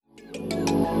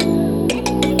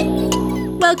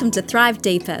Welcome to Thrive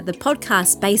Deeper, the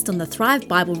podcast based on the Thrive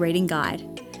Bible Reading Guide.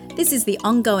 This is the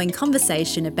ongoing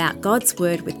conversation about God's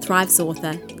Word with Thrive's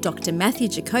author, Dr. Matthew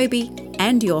Jacoby,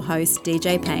 and your host,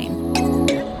 DJ Payne.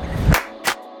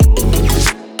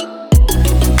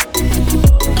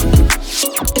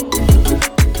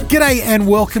 G'day and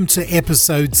welcome to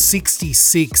episode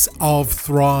 66 of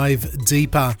Thrive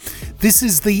Deeper. This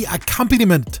is the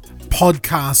accompaniment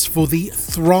podcast for the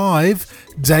Thrive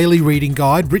Daily Reading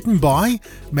Guide written by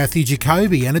Matthew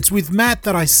Jacoby, and it's with Matt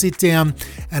that I sit down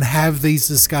and have these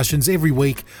discussions every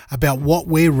week about what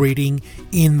we're reading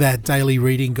in that daily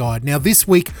reading guide. Now this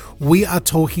week we are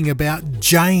talking about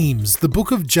James, the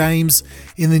book of James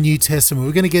in the New Testament.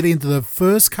 We're going to get into the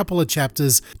first couple of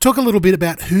chapters, talk a little bit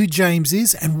about who James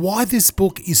is and why this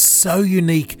book is so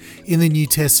unique in the New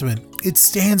Testament. It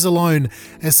stands alone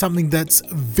as something that's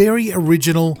very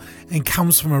original and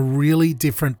comes from a really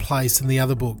different place than the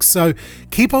other books. So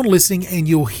keep on listening and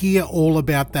you'll hear all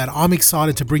about that. I'm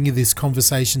excited to bring you this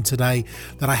conversation today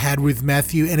that I had with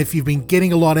Matthew. And if you've been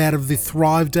getting a lot out of the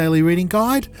Thrive Daily Reading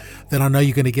Guide, then I know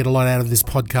you're going to get a lot out of this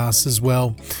podcast as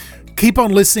well. Keep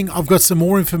on listening. I've got some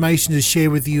more information to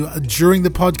share with you during the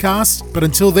podcast. But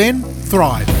until then,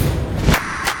 thrive.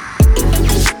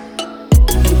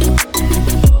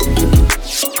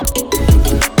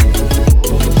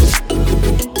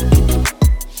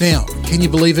 Now, can you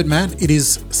believe it, Matt? It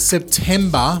is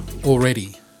September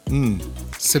already.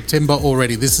 September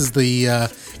already. This is the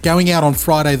going out on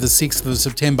Friday, the 6th of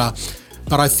September.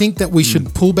 But I think that we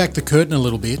should pull back the curtain a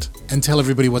little bit and tell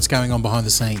everybody what's going on behind the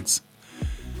scenes.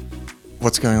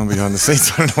 What's going on behind the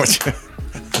scenes? I don't know what you...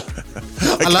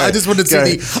 Okay, I just wanted to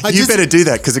see. You better do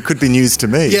that because it could be news to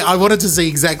me. Yeah, I wanted to see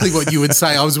exactly what you would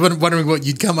say. I was wondering what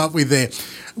you'd come up with there.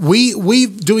 We're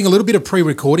doing a little bit of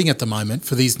pre-recording at the moment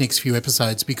for these next few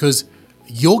episodes because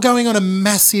you're going on a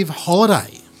massive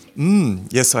holiday.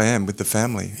 Yes, I am with the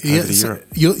family over to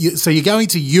Europe. So you're going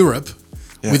to Europe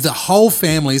with the whole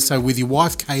family. So with your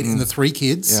wife Kate and the 3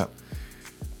 kids. Yeah.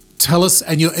 Tell us,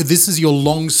 and this is your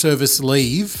long service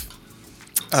leave.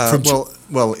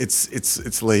 Well,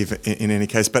 it's leave in any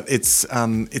case, but it's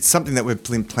something that we've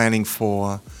been planning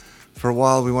for a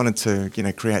while. We wanted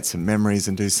to create some memories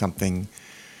and do something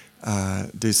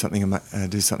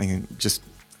just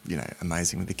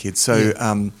amazing with the kids. So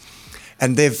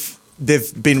and they've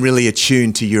been really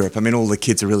attuned to Europe. I mean, all the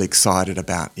kids are really excited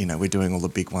about we're doing all the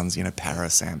big ones,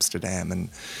 Paris, Amsterdam, and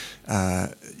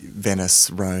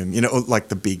Venice, Rome. Like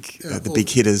the big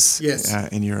hitters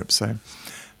in Europe.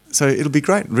 So it'll be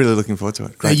great. Really looking forward to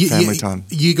it. Great family time.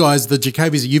 You guys, the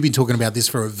Jacobys, you've been talking about this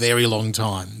for a very long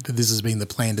time. That this has been the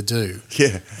plan to do.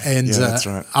 Yeah, and that's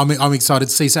right. I'm excited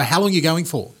to see. So how long are you going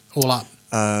for? All up?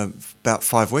 About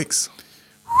 5 weeks.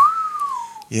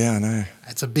 Yeah, I know.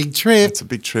 That's a big trip. It's a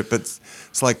big trip, but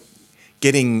it's like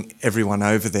getting everyone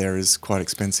over there is quite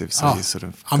expensive. So you sort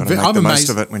of got to make the most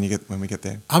of it when we get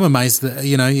there. I'm amazed that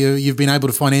you've been able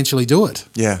to financially do it.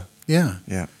 Yeah. Yeah.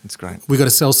 Yeah, it's great. We've got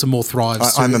to sell some more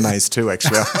Thrives. I'm amazed too,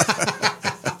 actually.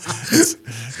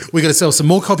 We've got to sell some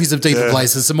more copies of Deeper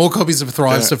Places, some more copies of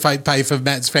Thrives to pay for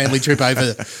Matt's family trip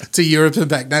over to Europe and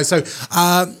back. No,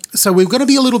 so we're going to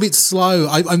be a little bit slow.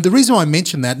 The reason why I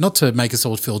mentioned that, not to make us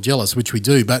all feel jealous, which we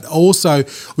do, but also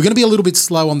we're going to be a little bit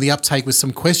slow on the uptake with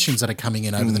some questions that are coming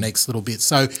in over the next little bit.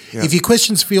 So if your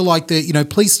questions feel like they're,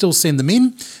 please still send them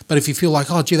in. But if you feel like,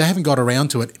 they haven't got around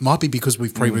to it, it might be because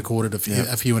we've pre-recorded a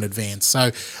few in advance.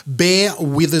 So bear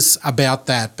with us about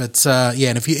that. But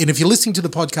and if you're listening to the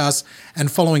podcast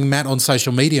and following Matt on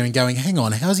social media and going, hang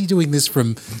on, how's he doing this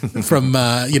from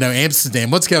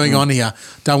Amsterdam? What's going on here?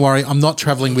 Don't worry, I'm not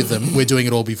traveling with them. We're doing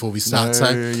it all before we start.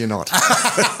 No, you're not.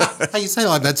 Hey, you say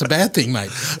like that's a bad thing, mate.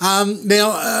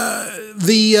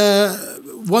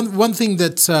 One thing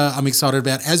that I'm excited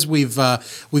about, as we've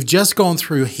just gone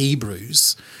through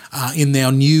Hebrews in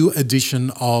our new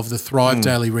edition of the Thrive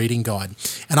Daily Reading Guide,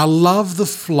 and I love the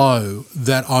flow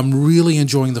that I'm really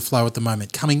enjoying the flow at the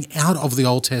moment, coming out of the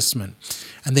Old Testament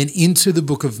and then into the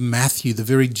book of Matthew, the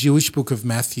very Jewish book of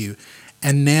Matthew,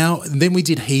 and then we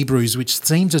did Hebrews, which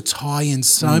seemed to tie in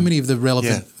so many of the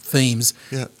relevant themes,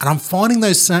 and I'm finding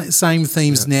those same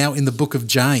themes now in the book of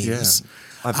James. Yeah.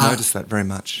 I've noticed that very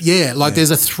much.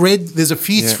 There's a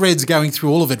few threads going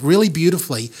through all of it really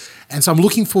beautifully. And so I'm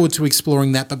looking forward to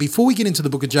exploring that. But before we get into the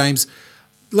book of James,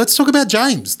 let's talk about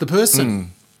James, the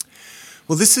person.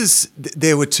 Well,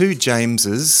 there were 2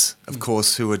 Jameses, of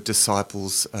course, who were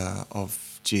disciples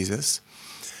of Jesus.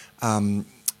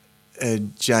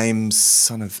 James,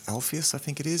 son of Alphaeus, I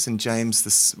think it is, and James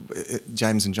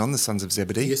and John, the sons of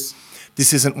Zebedee. Yes.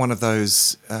 This isn't one of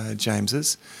those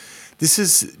Jameses. This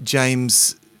is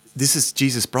James this is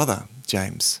Jesus' brother,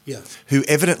 James, Yeah. who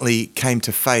evidently came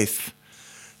to faith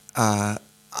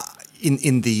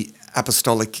in the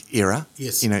apostolic era.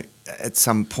 Yes. At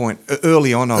some point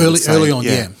early on. Early on,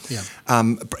 yeah.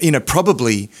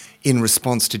 Probably in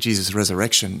response to Jesus'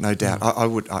 resurrection, no doubt. I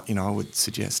would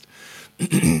suggest,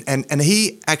 and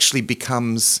he actually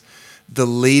becomes the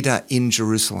leader in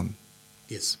Jerusalem.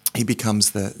 Yes. He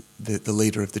becomes the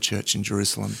leader of the church in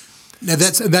Jerusalem. Now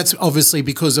that's obviously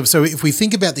because of, so if we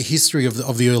think about the history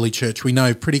of the early church, we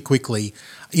know pretty quickly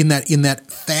in that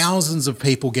thousands of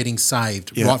people getting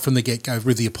saved right from the get-go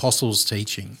with the apostles'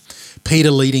 teaching, Peter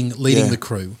leading the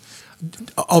crew.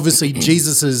 Obviously,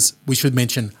 Jesus's, we should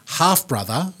mention, half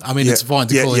brother. I mean, it's fine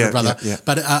to call him a brother,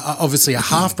 but obviously a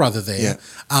half brother there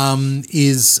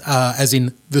is as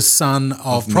in the son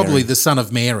of probably the son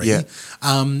of Mary. Yeah.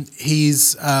 He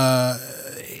is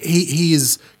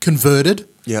converted.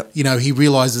 Yep. He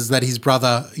realizes that his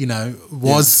brother,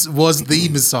 was the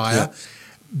Messiah. Yep.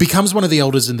 Becomes one of the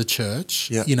elders in the church.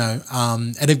 Yep.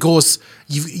 And of course,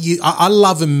 I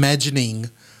love imagining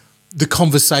the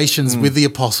conversations with the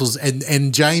apostles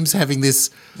and James having this,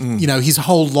 his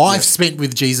whole life spent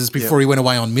with Jesus before he went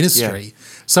away on ministry. Yeah.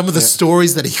 Some of the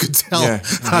stories that he could tell.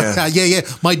 Yeah.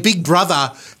 My big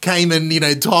brother came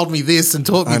and, told me this and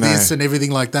taught me this and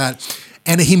everything like that.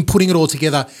 And him putting it all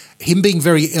together, him being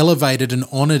very elevated and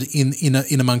honoured in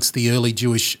amongst the early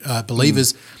Jewish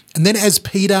believers. And then as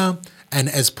Peter and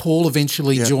as Paul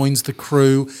eventually joins the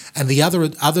crew and the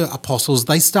other apostles,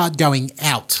 they start going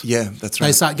out. Yeah, that's right.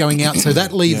 They start going out. So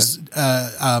that leaves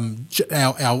our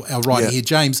writer here,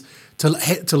 James,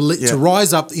 to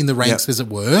rise up in the ranks, as it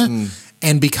were,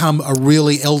 and become a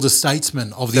really elder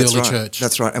statesman of the early church.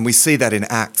 That's right. And we see that in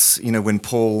Acts, when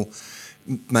Paul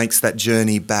makes that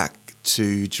journey back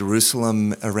to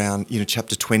Jerusalem around,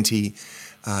 chapter 20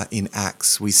 in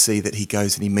Acts, we see that he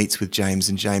goes and he meets with James,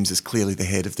 and James is clearly the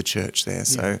head of the church there.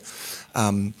 So,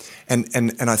 and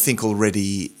I think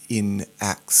already in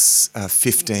Acts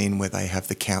 15, where they have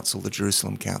the council, the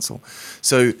Jerusalem council.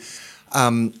 So,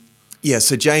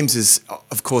 so James is,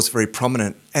 of course, very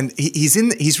prominent, and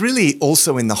he's really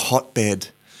also in the hotbed,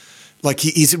 like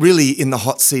he's really in the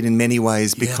hot seat in many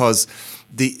ways because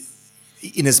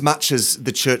in as much as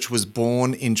the church was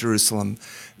born in Jerusalem,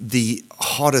 the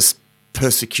hottest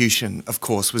persecution, of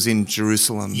course, was in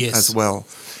Jerusalem as well.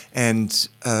 And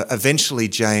eventually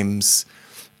James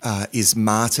is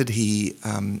martyred. He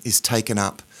is taken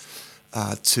up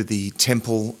to the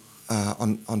temple,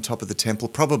 on top of the temple,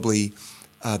 probably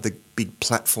the big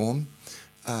platform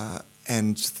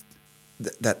and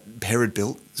that Herod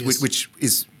built, which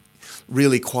is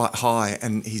really quite high,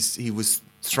 and he was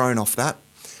thrown off that.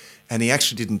 And he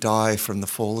actually didn't die from the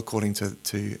fall, according to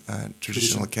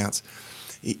traditional accounts.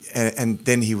 And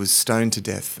then he was stoned to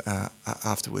death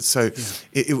afterwards. So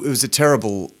it was a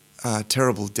terrible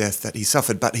death that he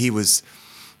suffered. But he was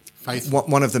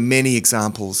one of the many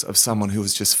examples of someone who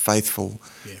was just faithful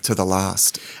to the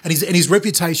last. And his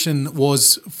reputation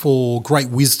was for great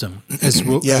wisdom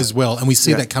as well. And we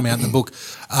see that come out in the book.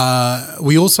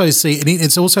 We also see, and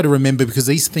it's also to remember, because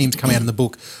these themes come out in the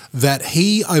book, that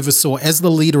he oversaw, as the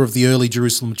leader of the early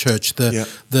Jerusalem church, the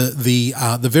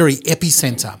very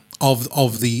epicenter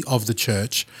of the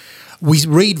church. We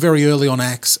read very early on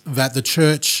Acts that the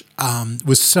church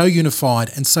was so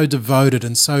unified and so devoted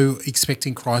and so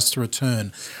expecting Christ to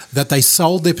return that they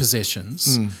sold their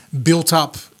possessions, built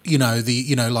up,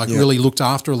 really looked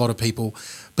after a lot of people.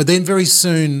 But then very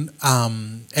soon,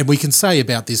 and we can say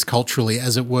about this culturally,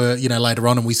 as it were, later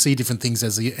on, and we see different things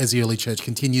as the early church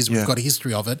continues. We've got a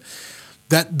history of it.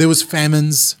 That there was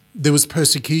famines, there was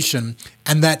persecution,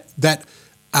 and that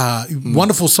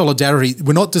wonderful solidarity.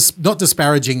 We're not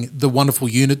disparaging the wonderful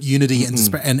unity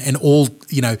and all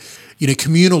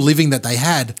communal living that they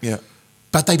had. Yeah.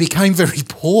 But they became very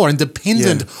poor and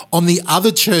dependent on the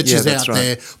other churches out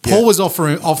there. Paul was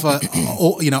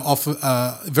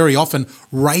very often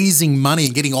raising money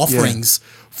and getting offerings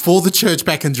for the church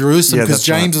back in Jerusalem, because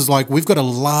James is like, we've got a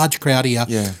large crowd here.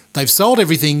 Yeah. They've sold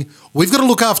everything. We've got to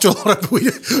look after a lot of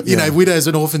widows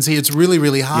and orphans here. It's really,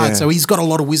 really hard. Yeah. So he's got a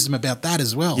lot of wisdom about that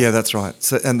as well. Yeah, that's right.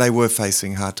 So, and they were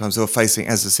facing hard times. They were facing,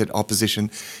 as I said,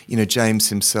 opposition. James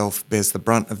himself bears the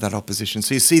brunt of that opposition.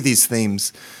 So you see these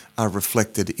themes are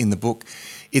reflected in the book.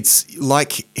 It's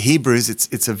like Hebrews.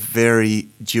 It's a very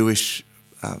Jewish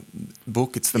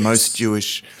book. It's the most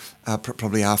Jewish,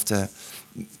 probably after.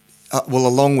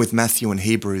 Along with Matthew and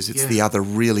Hebrews, it's the other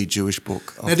really Jewish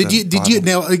book. Now, did you?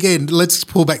 Now, again, let's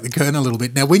pull back the curtain a little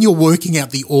bit. Now, when you're working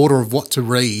out the order of what to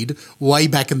read, way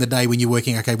back in the day when you're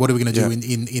working, okay, what are we going to do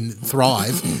in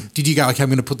Thrive? Did you go, okay, I'm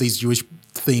going to put these Jewish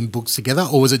themed books together,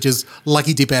 or was it just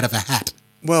lucky dip out of a hat?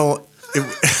 Well,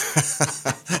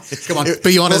 Come on,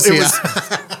 be honest here.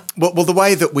 Well, the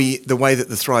way that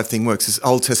the Thrive thing works is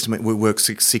Old Testament. We work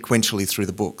sequentially through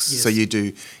the books. Yes. So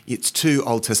it's 2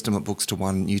 Old Testament books to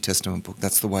 1 New Testament book.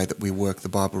 That's the way that we work the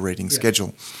Bible reading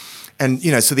schedule. And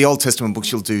so the Old Testament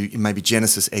books you'll do maybe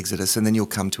Genesis, Exodus, and then you'll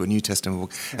come to a New Testament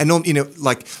book. And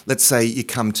like let's say you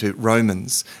come to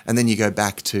Romans, and then you go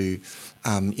back to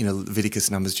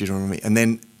Leviticus, Numbers, Deuteronomy, and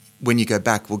then when you go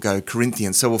back, we'll go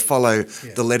Corinthians. So we'll follow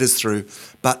the letters through.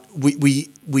 But we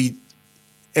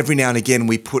every now and again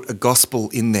we put a gospel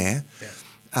in there,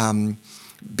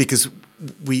 because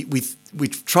we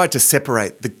tried to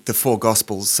separate the 4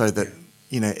 gospels so that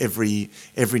every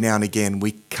now and again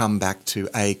we come back to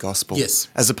a gospel,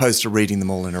 as opposed to reading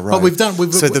them all in a row. But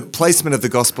the placement of the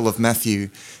Gospel of Matthew,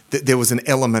 there was an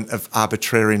element of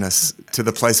arbitrariness to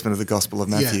the placement of the Gospel of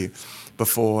Matthew.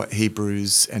 Before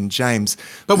Hebrews and James.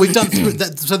 But we've done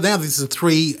that, so now this is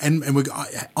 3, and we're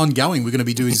ongoing. We're going to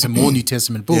be doing some more New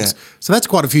Testament books. Yeah. So that's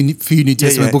quite a few New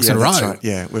Testament books in a row. That's right.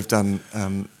 Yeah, we've done.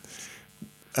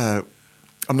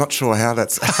 I'm not sure how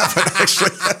that's happened,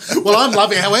 actually. Well, I'm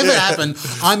loving it. However it happened,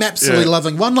 I'm absolutely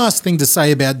loving. One last thing to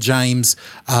say about James,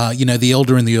 the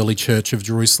elder in the early church of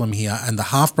Jerusalem here and the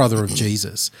half-brother of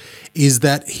Jesus, is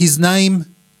that his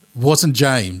name wasn't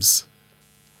James.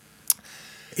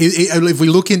 If we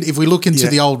look into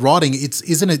the old writing,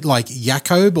 isn't it like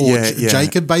Jacob or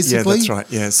Jacob basically? Yeah, that's right.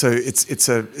 Yeah, so it's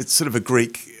sort of a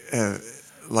Greek,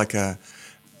 like a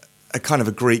kind of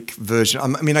a Greek version.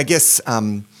 I mean, I guess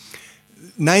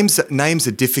names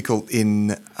are difficult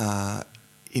in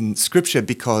Scripture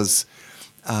because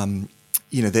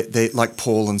they're like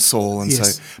Paul and Saul and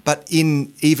so. But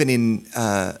even in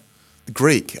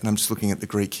Greek, and I'm just looking at the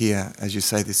Greek here, as you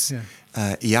say this,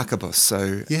 Iacobos.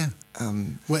 So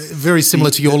well, very similar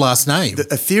to your last name.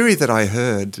 A theory that I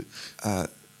heard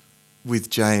with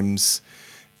James.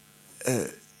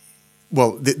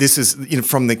 This is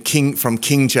from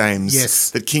King James. Yes,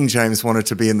 that King James wanted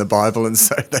to be in the Bible, and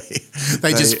so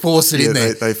they just force it in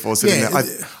there. They force it in there.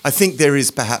 I think there is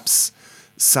perhaps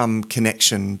some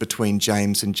connection between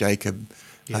James and Jacob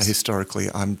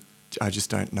historically. I just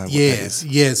don't know what that is.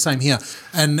 Yeah, same here.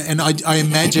 And I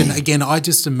imagine, again, I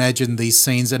just imagine these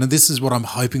scenes, and this is what I'm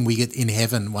hoping we get in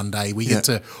heaven one day. We get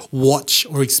to watch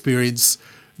or experience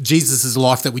Jesus'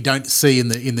 life that we don't see in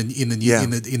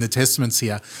the Testaments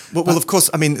here. Well, of course,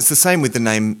 I mean, it's the same with the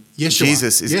name Yeshua.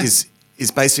 Jesus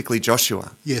is basically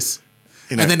Joshua. Yes.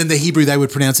 And then in the Hebrew they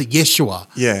would pronounce it Yeshua.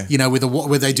 Yeah.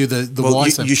 Where they do the Y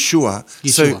sound. Yeshua.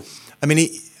 So, I mean,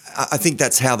 I think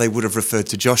that's how they would have referred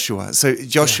to Joshua. So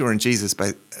Joshua and Jesus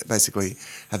basically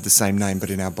have the same name, but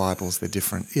in our Bibles they're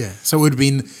different. Yeah. So it would have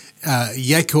been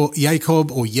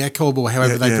Jacob or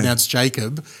however they pronounce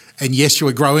Jacob, and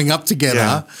Yeshua growing up together.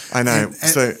 Yeah, I know.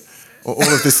 So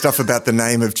all of this stuff about the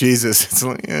name of Jesus, it's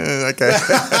like, okay.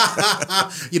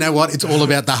 You know what? It's all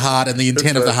about the heart and the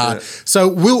intent of the heart. Yeah.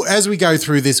 So as we go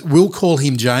through this, we'll call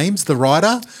him James, the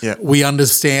writer. Yeah. We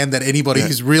understand that anybody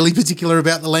who's really particular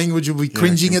about the language will be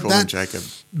cringing at that. Him Jacob.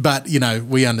 But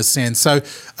we understand. So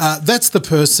that's the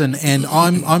person, and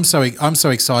I'm so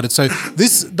excited. So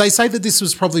they say that this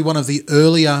was probably one of the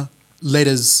earlier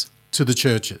letters to the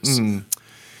churches.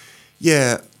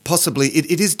 Yeah. Possibly,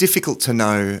 it is difficult to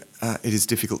know. It is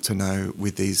difficult to know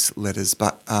with these letters,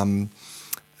 but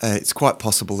it's quite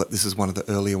possible that this is one of the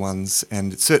earlier ones,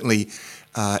 and certainly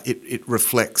it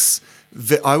reflects.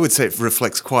 I would say it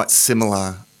reflects quite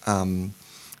similar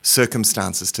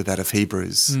circumstances to that of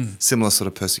Hebrews, similar sort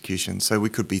of persecution. So we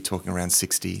could be talking around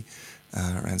 60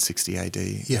 AD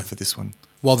for this one.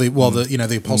 While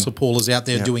the Apostle Paul is out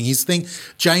there doing his thing,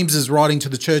 James is writing to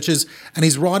the churches, and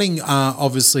he's writing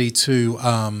obviously to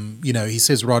he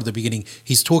says right at the beginning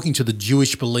he's talking to the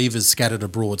Jewish believers scattered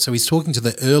abroad. So he's talking to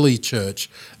the early church,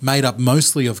 made up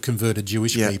mostly of converted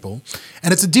Jewish people,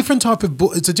 and it's a different type of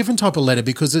book. It's a different type of letter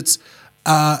because it's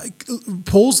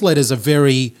Paul's letters are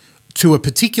very to a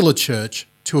particular church,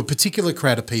 to a particular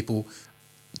crowd of people,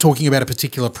 talking about a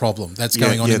particular problem that's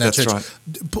going on in that church.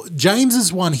 Right.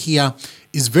 James's one here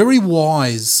is very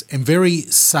wise and very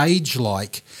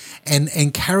sage-like,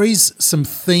 and carries some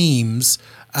themes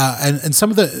and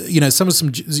some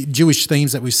Jewish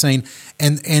themes that we've seen,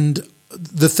 and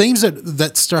the themes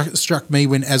that struck me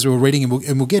as we were reading,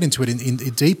 and we'll get into it in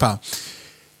deeper.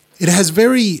 It has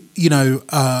very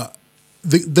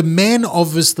The man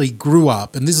obviously grew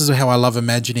up, and this is how I love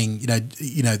imagining,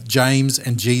 James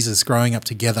and Jesus growing up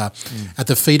together at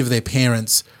the feet of their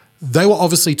parents. They were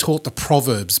obviously taught the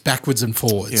Proverbs backwards and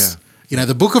forwards. Yeah.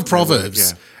 The book of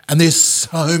Proverbs, and there's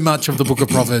so much of the book of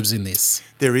Proverbs in this.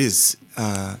 There is,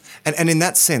 and in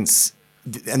that sense,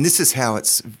 and this is how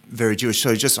it's very Jewish. So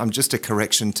I'm just a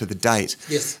correction to the date.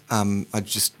 Yes. I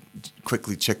just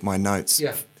quickly checked my notes.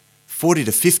 Yeah. 40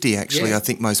 to 50, actually, Yeah. I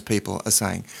think most people are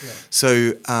saying. Yeah.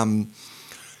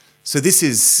 So this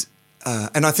is,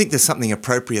 and I think there's something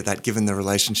appropriate that given the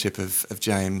relationship of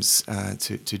James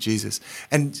to Jesus.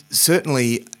 And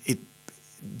certainly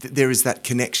there is that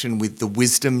connection with the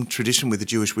wisdom tradition, with the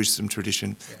Jewish wisdom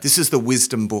tradition. Yeah. This is the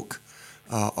wisdom book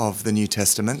of the New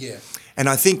Testament. Yeah. And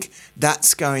I think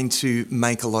that's going to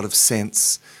make a lot of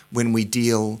sense when we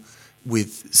deal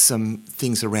with some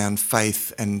things around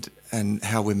faith and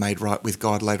how we're made right with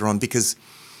God later on, because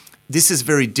this is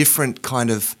very different kind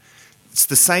of, it's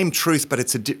the same truth, but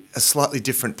it's a slightly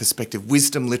different perspective.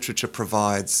 Wisdom literature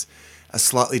provides a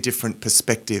slightly different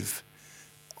perspective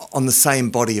on the same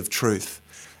body of truth.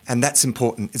 And that's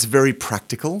important. It's very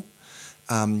practical,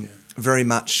 very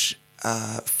much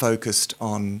focused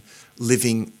on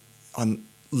living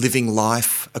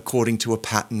life according to a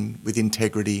pattern with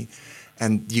integrity.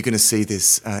 And you're going to see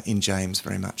this in James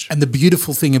very much. And the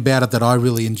beautiful thing about it that I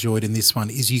really enjoyed in this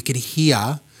one is you could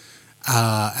hear,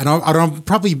 and I'll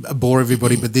probably bore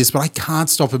everybody with this, but I can't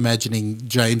stop imagining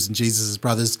James and Jesus'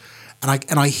 brothers.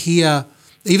 And I hear,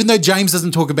 even though James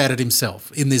doesn't talk about it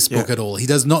himself in this book at all, he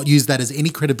does not use that as any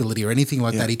credibility or anything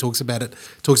like that. He talks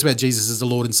about Jesus as the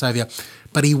Lord and Saviour,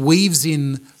 but he weaves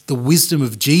in the wisdom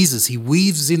of Jesus. He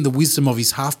weaves in the wisdom of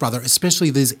his half-brother, especially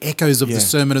these echoes of the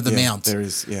Sermon of the Mount. There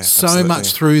is, so absolutely.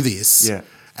 much through this. Yeah.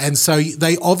 And so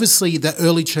they obviously, the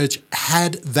early church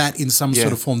had that in some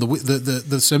sort of form,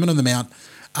 the Sermon on the Mount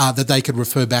that they could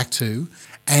refer back to.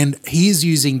 And he is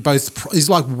using both, he's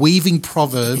like weaving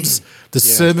Proverbs, the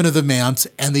Sermon of the Mount,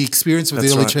 and the experience of the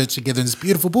early church together in this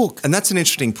beautiful book. And that's an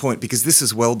interesting point, because this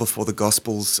is well before the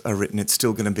Gospels are written. It's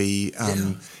still going to be,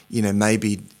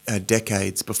 maybe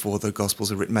decades before the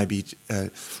Gospels are written, maybe,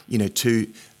 2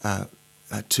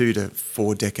 to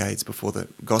 4 decades before the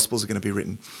Gospels are going to be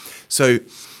written. So,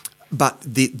 but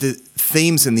the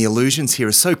themes and the allusions here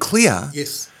are so clear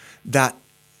that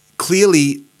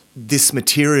clearly this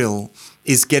material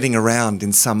is getting around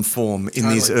in some form in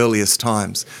these earliest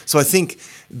times. So I think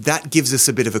that gives us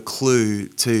a bit of a clue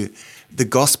to the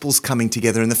Gospels coming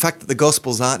together, and the fact that the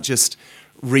Gospels aren't just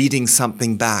reading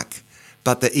something back,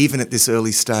 but that even at this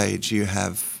early stage you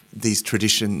have these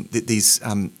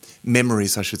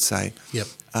memories, I should say,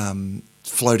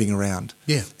 floating around.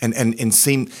 Yeah. And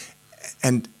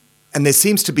there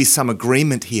seems to be some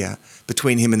agreement here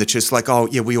between him and the church, like,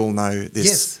 we all know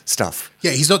this stuff.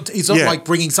 Yeah, he's not like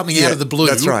bringing something out of the blue.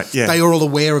 That's right. Yeah. They are all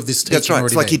aware of this teaching. That's right. Already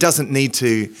It's like there. he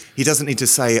doesn't need to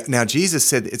say, now Jesus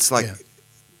said, it's like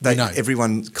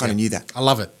everyone kind of knew that. I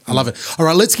love it. All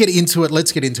right, let's get into it.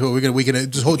 We're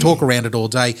going to talk around it all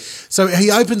day. So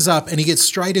he opens up and he gets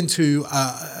straight into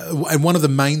and one of the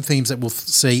main themes that we'll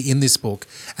see in this book,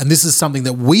 and this is something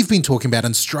that we've been talking about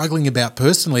and struggling about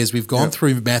personally as we've gone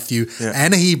through Matthew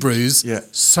and Hebrews,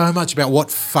 so much about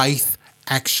what faith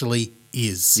actually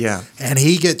is. Yeah. And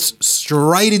he gets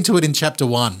straight into it in chapter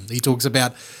 1. He talks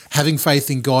about having faith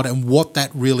in God and what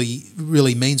that really,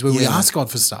 really means when we ask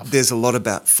God for stuff. There's a lot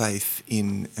about faith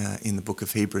in the book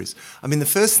of Hebrews. I mean, the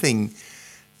first thing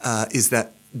is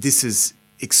that this is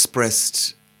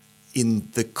expressed in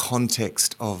the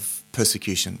context of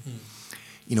persecution.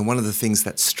 One of the things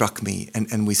that struck me,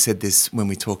 and we said this when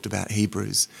we talked about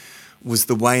Hebrews, was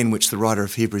the way in which the writer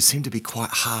of Hebrews seemed to be quite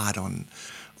hard on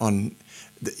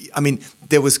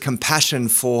there was compassion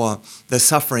for the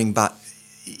suffering, but,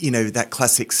 that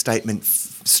classic statement,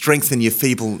 strengthen your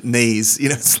feeble knees,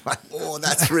 it's like,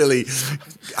 that's really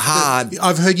hard.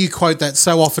 I've heard you quote that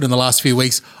so often in the last few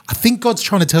weeks. I think God's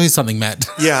trying to tell you something, Matt.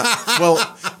 Yeah. Well,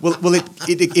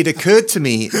 it occurred to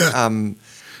me,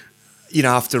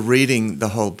 after reading the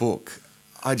whole book,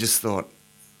 I just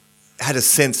had a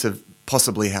sense of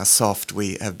possibly how soft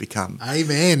we have become.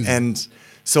 Amen. And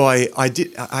so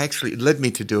it led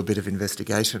me to do a bit of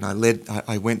investigation.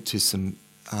 I went to some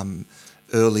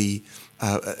early,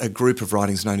 a group of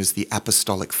writings known as the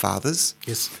Apostolic Fathers.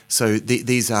 Yes. So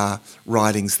these are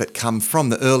writings that come from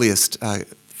the earliest,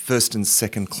 First and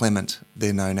Second Clement,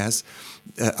 they're known as,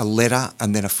 a letter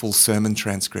and then a full sermon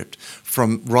transcript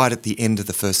from right at the end of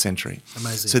the first century.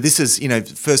 Amazing. So this is,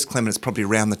 First Clement is probably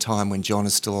around the time when John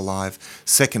is still alive.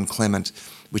 Second Clement,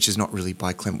 which is not really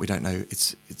by Clement, we don't know,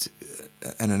 it's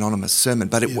an anonymous sermon,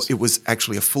 but it was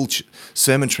actually a full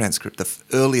sermon transcript, the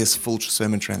earliest full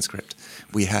sermon transcript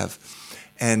we have.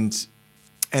 And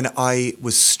I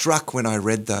was struck when I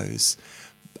read those,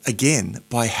 again,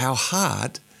 by how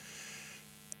hard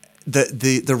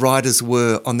the writers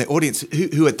were on their audience,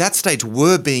 who at that stage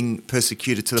were being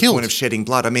persecuted to the point of shedding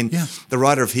blood. I mean, the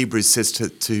writer of Hebrews says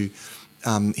to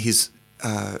his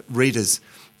readers,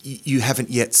 you haven't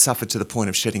yet suffered to the point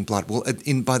of shedding blood. Well,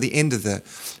 by the end of the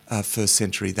first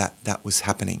century, that was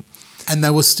happening. And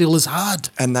they were still as hard.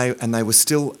 And they were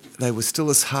still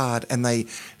as hard, and they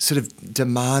sort of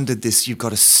demanded this. You've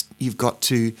got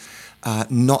to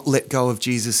not let go of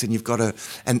Jesus, and you've got to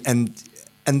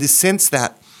and this sense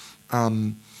that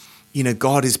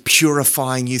God is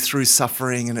purifying you through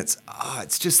suffering, and it's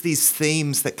just these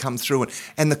themes that come through,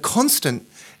 and the constant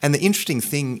and the interesting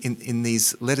thing in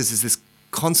these letters is this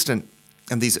constant,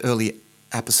 and these early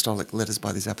apostolic letters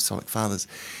by these apostolic fathers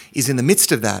is in the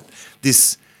midst of that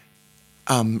this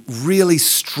really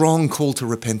strong call to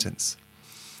repentance.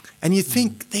 And you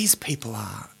think these people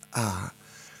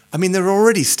they're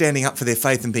already standing up for their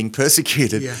faith and being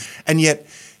persecuted. Yeah. And yet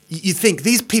you think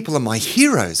these people are my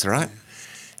heroes, right?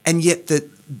 And yet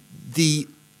the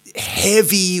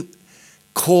heavy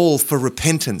call for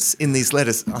repentance in these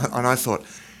letters, and I thought,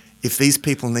 if these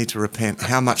people need to repent,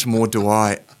 how much more do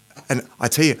I? And I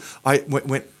tell you,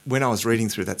 when I was reading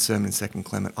through that sermon in 2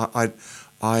 Clement,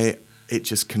 it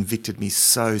just convicted me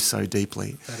so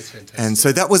deeply. That is fantastic. And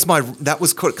so that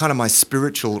was kind of my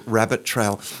spiritual rabbit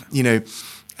trail,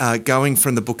 going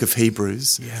from the book of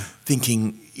Hebrews,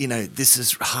 thinking, this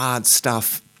is hard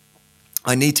stuff.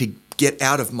 I need to get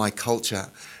out of my culture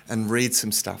and read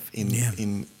some stuff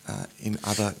in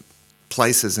other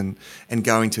places and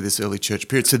going to this early church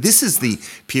period. So this is the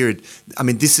period,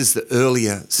 this is the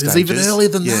earlier stages. It's even earlier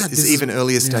than that. It's even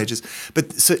earlier stages.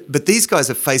 But these guys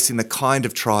are facing the kind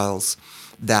of trials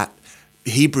that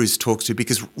Hebrews talks to,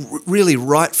 because really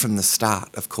right from the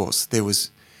start, of course, there was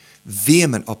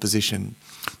vehement opposition.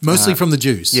 Mostly from the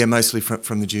Jews. Yeah, mostly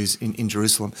from the Jews in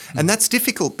Jerusalem. And that's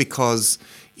difficult because,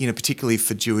 particularly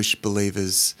for Jewish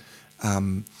believers,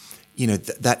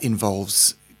 that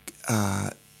involves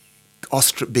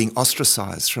being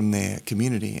ostracised from their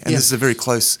community, and this is a very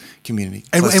close community.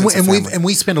 And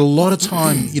we spend a lot of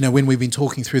time, when we've been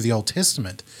talking through the Old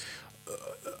Testament,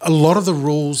 a lot of the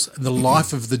rules and the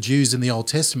life of the Jews in the Old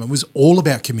Testament was all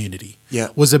about community. Yeah,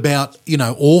 was about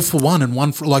all for one and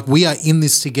one for, like, we are in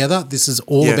this together. This is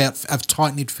all about a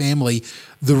tight knit family.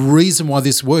 The reason why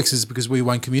this works is because we're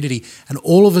one community, and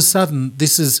all of a sudden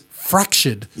this is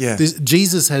fractured. Yeah,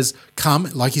 Jesus has come,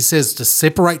 like he says, to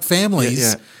separate families.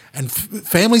 Yeah. And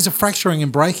families are fracturing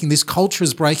and breaking. This culture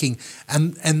is breaking,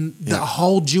 and the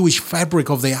whole Jewish fabric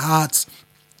of their hearts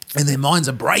and their minds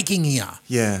are breaking here.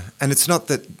 Yeah, and it's not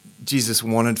that Jesus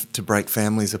wanted to break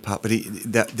families apart, but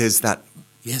there's that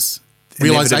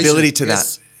inevitability to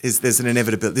that. There's an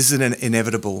inevitability. This is an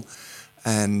inevitable,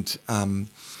 and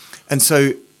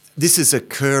so this is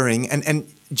occurring. And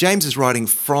James is writing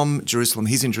from Jerusalem.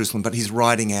 He's in Jerusalem, but he's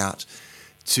writing out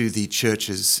to the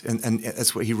churches, and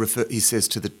that's what he says,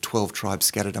 to the 12 tribes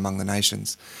scattered among the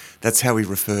nations. That's how he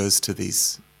refers to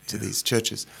these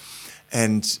churches,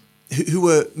 and who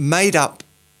were made up,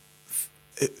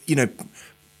 in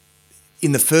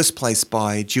the first place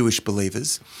by Jewish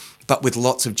believers, but with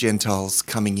lots of Gentiles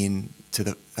coming in to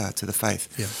the faith.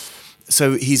 Yeah.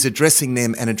 So he's addressing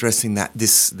them and addressing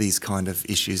these kind of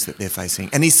issues that they're facing,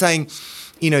 and he's saying,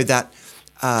 that.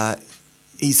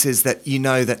 He says that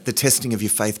that the testing of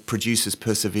your faith produces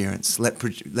perseverance. Let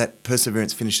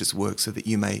perseverance finish its work, so that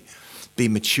you may be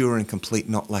mature and complete,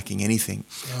 not lacking anything.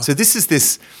 Oh. So this is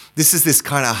this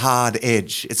kind of hard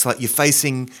edge. It's like you're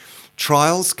facing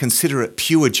trials. Consider it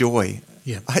pure joy.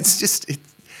 Yeah, it's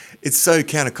so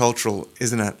countercultural,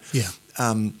 isn't it? Yeah.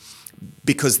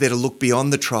 Because they're to look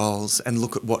beyond the trials and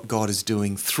look at what God is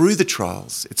doing through the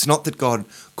trials. It's not that God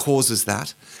causes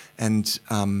that, and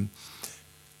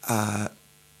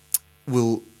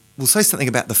We'll say something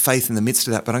about the faith in the midst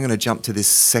of that, but I'm going to jump to the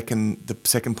second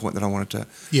point that I wanted to,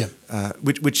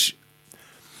 which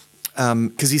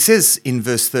because he says in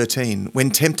verse 13,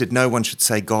 when tempted, no one should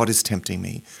say, God is tempting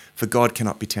me, for God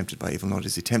cannot be tempted by evil, nor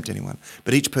does he tempt anyone.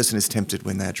 But each person is tempted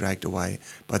when they are dragged away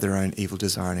by their own evil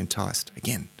desire and enticed.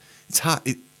 Again, it's hard.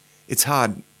 It's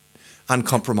hard,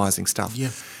 uncompromising stuff. Yeah.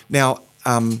 Now,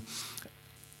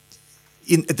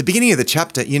 at the beginning of the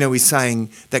chapter, he's saying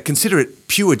that consider it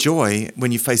pure joy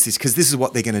when you face this, because this is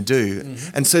what they're going to do.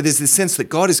 Mm-hmm. And so there's this sense that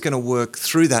God is going to work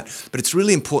through that, but it's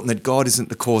really important that God isn't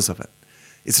the cause of it.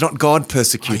 It's not God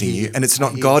persecuting you, and it's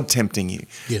not God tempting you.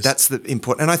 Yes. That's the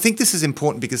important. And I think this is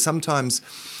important because sometimes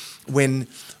when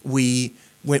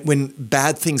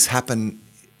bad things happen,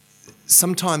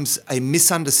 sometimes a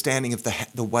misunderstanding of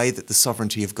the way that the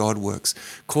sovereignty of God works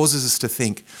causes us to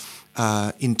think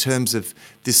in terms of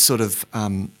this sort of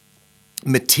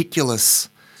meticulous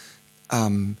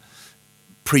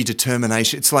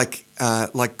predetermination. It's like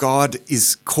God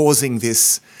is causing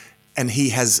this he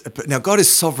has now. God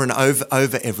is sovereign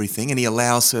over everything, and He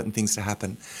allows certain things to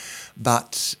happen.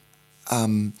 But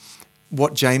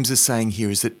what James is saying here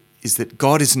is that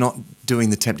God is not doing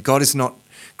the tempt. God is not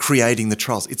creating the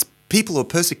trials. It's people who are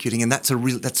persecuting, and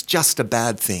that's just a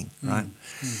bad thing, right?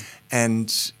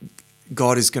 And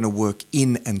God is going to work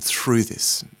in and through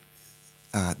this.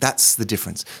 That's the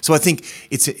difference. So I think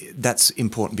that's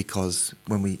important, because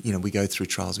when we go through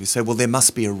trials, we say, well, there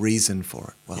must be a reason for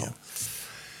it. Well,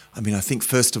 I mean, I think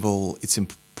first of all, it's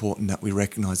important that we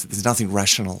recognise that there's nothing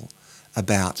rational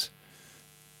about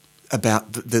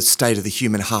the state of the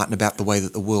human heart and about the way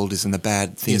that the world is and the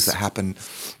bad things that happen,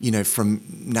 from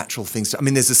natural things.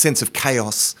 There's a sense of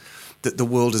chaos, that the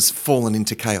world has fallen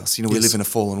into chaos. We live in a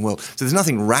fallen world. So there's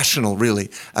nothing rational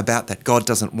really about that. God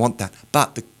doesn't want that.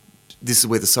 But this is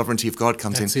where the sovereignty of God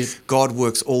comes in. God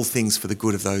works all things for the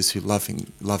good of those who love Him.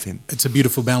 It's a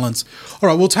beautiful balance. All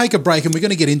right, we'll take a break and we're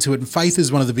going to get into it. And faith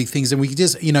is one of the big things. And we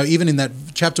just, even in that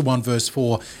chapter 1, verse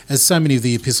 4, as so many of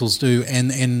the epistles do,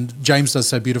 and James does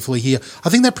so beautifully here, I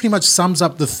think that pretty much sums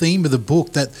up the theme of the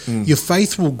book, that your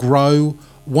faith will grow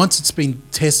once it's been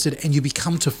tested and you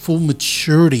become to full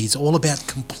maturity. It's all about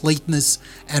completeness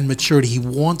and maturity. He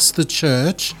wants the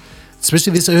church,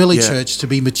 especially this early church, to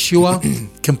be mature,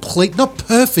 complete, not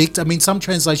perfect. Some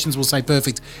translations will say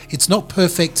perfect. It's not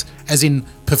perfect as in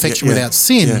perfection without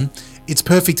sin. Yeah. It's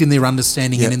perfect in their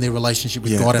understanding and in their relationship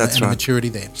with God and the maturity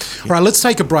there. All right, let's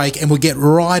take a break and we'll get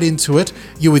right into it.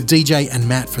 You're with DJ and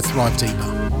Matt for Thrive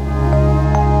Deeper.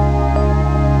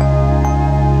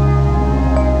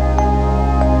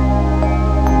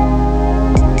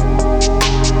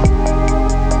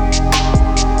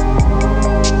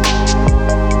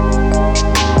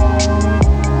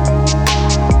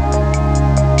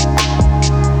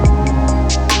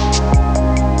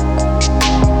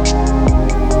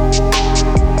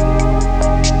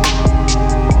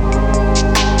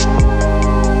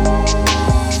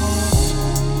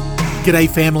 G'day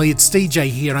family, it's DJ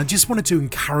here. I just wanted to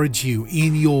encourage you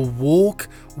in your walk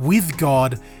with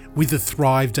God with the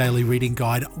Thrive Daily Reading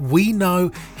Guide. We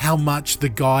know how much the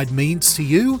guide means to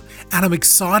you, and I'm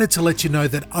excited to let you know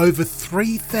that over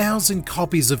 3,000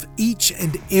 copies of each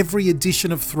and every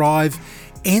edition of Thrive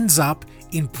ends up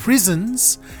in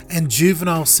prisons and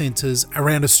juvenile centres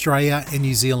around Australia and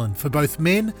New Zealand for both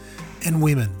men and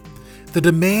women. The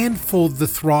demand for the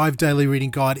Thrive Daily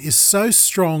Reading Guide is so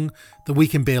strong that we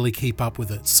can barely keep up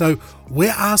with it. So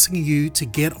we're asking you to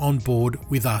get on board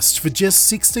with us. For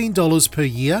just $16 per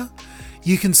year,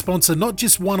 you can sponsor not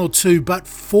just 1 or 2, but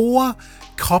 4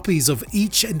 copies of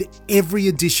each and every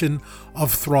edition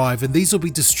of Thrive. And these will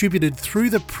be distributed through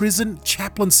the Prison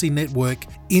Chaplaincy Network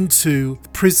into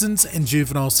prisons and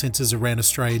juvenile centres around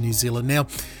Australia and New Zealand. Now,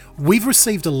 we've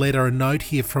received a note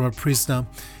here from a prisoner,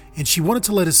 and she wanted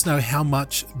to let us know how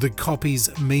much the copies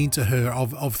mean to her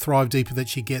of Thrive Deeper that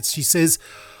she gets. She says,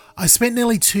 I spent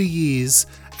nearly 2 years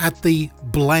at the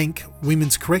blank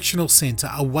Women's Correctional Centre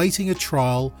awaiting a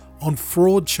trial on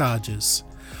fraud charges.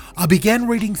 I began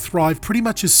reading Thrive pretty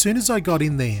much as soon as I got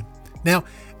in there. Now,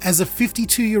 as a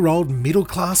 52-year-old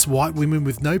middle-class white woman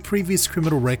with no previous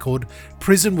criminal record,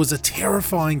 prison was a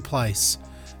terrifying place.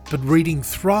 But reading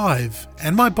Thrive,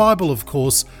 and my Bible of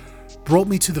course, brought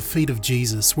me to the feet of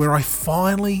Jesus, where I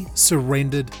finally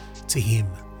surrendered to Him.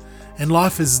 And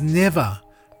life has never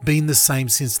been the same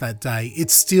since that day.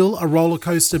 It's still a roller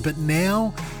coaster, but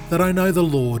now that I know the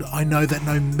Lord, I know that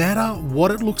no matter what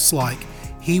it looks like,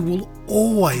 He will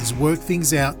always work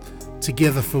things out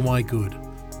together for my good.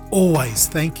 Always.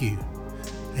 Thank you.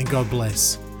 And God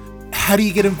bless. How do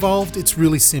you get involved? It's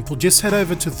really simple. Just head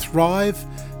over to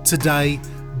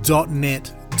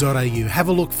thrivetoday.net.au. Have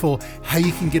a look for how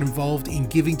you can get involved in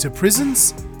giving to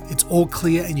prisons. It's all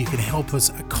clear, and you can help us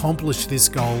accomplish this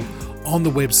goal on the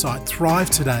website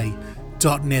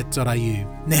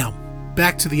thrivetoday.net.au. Now,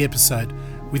 back to the episode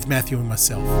with Matthew and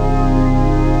myself.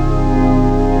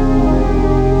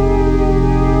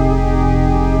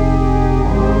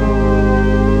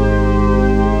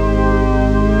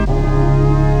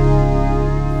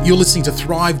 You're listening to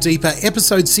Thrive Deeper,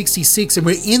 episode 66, and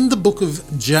we're in the book of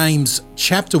James,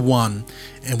 chapter 1,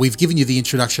 and we've given you the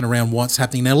introduction around what's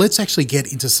happening. Now, let's actually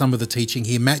get into some of the teaching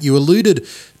here. Matt, you alluded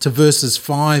to verses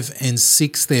 5 and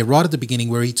 6 there, right at the beginning,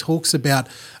 where he talks about,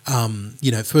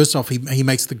 first off, he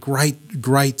makes the great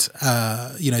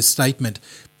statement,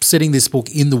 setting this book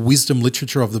in the wisdom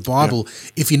literature of the Bible.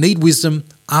 Yeah. If you need wisdom,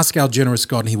 ask our generous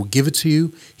God, and He will give it to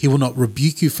you. He will not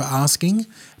rebuke you for asking.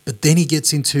 But then he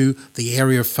gets into the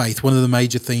area of faith, one of the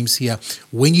major themes here.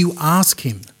 When you ask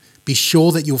Him, be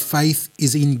sure that your faith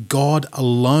is in God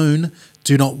alone.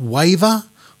 Do not waver,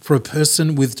 For a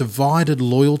person with divided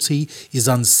loyalty is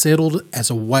unsettled as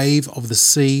a wave of the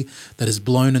sea that is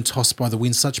blown and tossed by the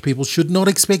wind. Such people should not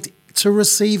expect to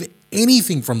receive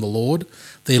anything from the Lord.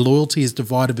 Their loyalty is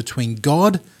divided between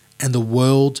God and the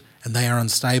world, and they are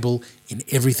unstable in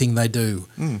everything they do.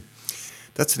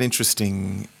 That's an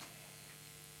interesting...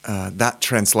 that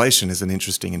translation is an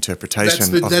interesting interpretation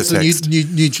of the text. That's the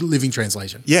New Living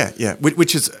Translation. Yeah,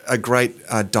 which is a great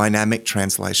dynamic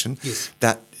translation. Yes.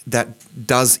 That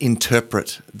does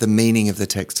interpret the meaning of the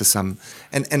text to some,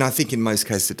 and I think in most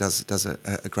cases it does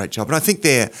a great job. And I think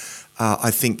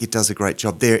I think it does a great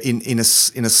job there in a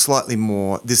slightly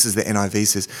more. This is the NIV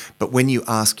says, but when you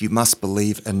ask, you must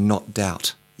believe and not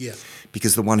doubt. Yeah.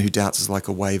 Because the one who doubts is like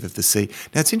a wave of the sea.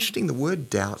 Now it's interesting. The word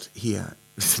doubt here.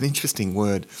 It's an interesting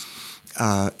word.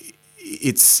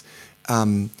 It's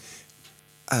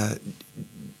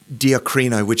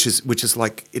diakrino, which is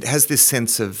like it has this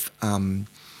sense of kind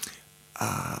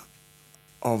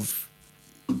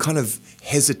of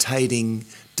hesitating,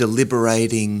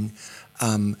 deliberating,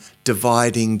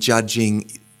 dividing,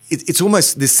 judging. It's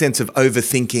almost this sense of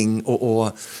overthinking,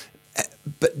 or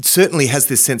but certainly has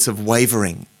this sense of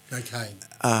wavering. Okay.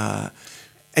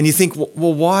 And you think,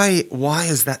 well, why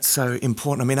is that so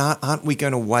important? I mean, aren't we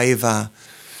going to waver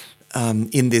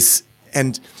in this?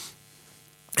 And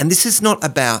this is not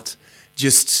about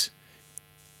just.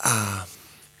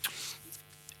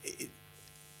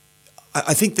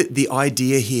 I think that the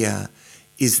idea here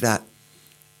is that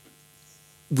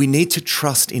we need to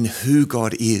trust in who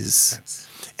God is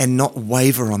and not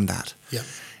waver on that. Yeah.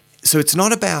 So it's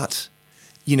not about,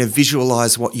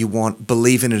 visualize what you want,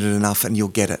 believe in it enough and you'll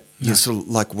get it. No. You're sort of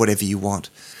like whatever you want.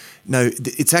 No,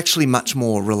 it's actually much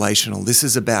more relational. This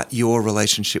is about your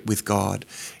relationship with God.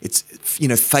 It's,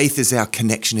 faith is our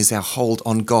connection, is our hold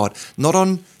on God, not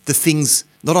on things,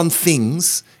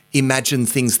 imagine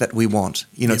things that we want.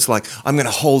 It's like, I'm going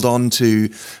to hold on to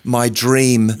my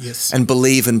dream and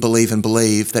believe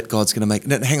that God's going to make.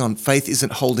 No, hang on, faith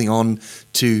isn't holding on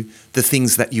to the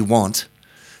things that you want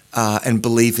and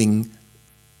believing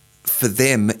for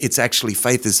them. It's actually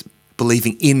faith is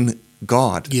believing in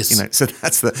God. Yes. So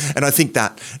that's and I think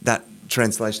that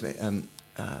translation,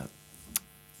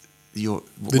 New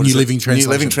Living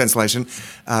Translation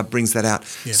brings that out.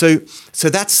 Yeah. So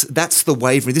that's the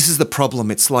wavering. This is the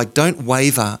problem. It's like, don't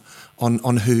waver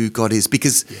on who God is,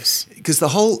 because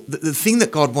the thing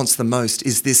that God wants the most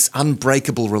is this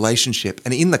unbreakable relationship.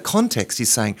 And in the context,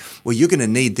 he's saying, well, you're going to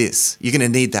need this. You're going to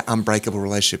need that unbreakable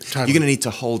relationship. Totally. You're going to need to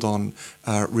hold on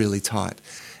really tight.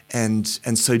 And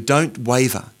so don't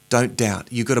waver. Don't doubt.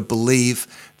 You've got to believe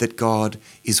that God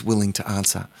is willing to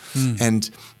answer. And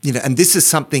this is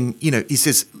something, he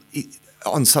says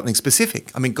on something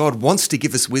specific. I mean, God wants to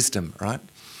give us wisdom, right?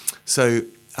 So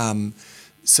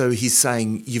he's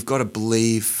saying you've got to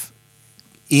believe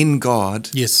in God.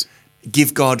 Yes.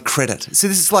 Give God credit. So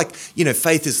this is like,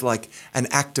 faith is like an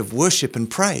act of worship and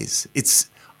praise. It's,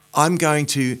 I'm going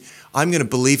to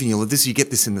believe in you. You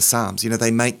get this in the Psalms.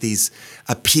 They make these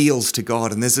appeals to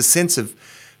God, and there's a sense of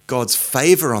God's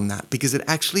favor on that, because it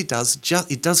actually does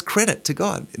credit to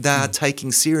God. They are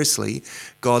taking seriously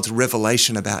God's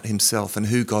revelation about himself and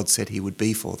who God said he would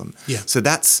be for them. Yeah. So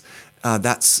that's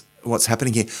what's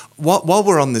happening here. While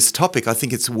we're on this topic, I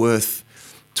think it's worth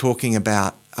talking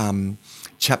about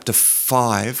chapter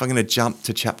 5. I'm going to jump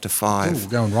to chapter 5. Oh,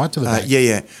 we're going right to the back.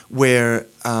 Yeah, where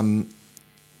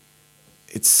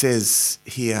it says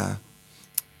here,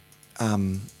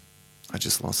 I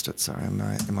just lost it, sorry,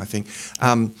 in my thing.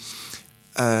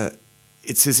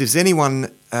 It says, if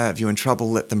anyone of you in trouble,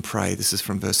 let them pray. This is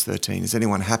from verse 13. Is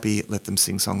anyone happy? Let them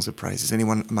sing songs of praise. Is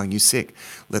anyone among you sick?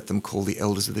 Let them call the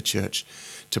elders of the church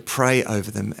to pray over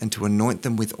them and to anoint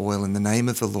them with oil in the name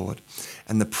of the Lord.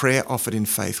 And the prayer offered in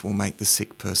faith will make the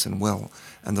sick person well,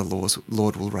 and the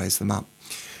Lord will raise them up.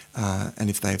 And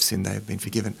if they have sinned, they have been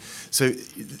forgiven. So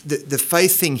the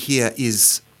faith thing here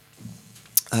is,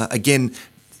 again,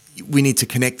 we need to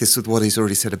connect this with what he's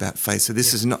already said about faith. So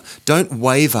this is not, don't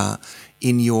waver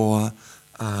in your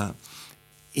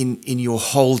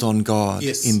hold on God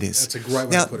in this. That's a great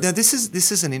way to put it. Now this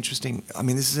is an interesting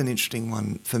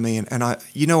one for me, and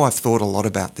I've thought a lot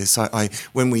about this. I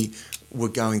when we were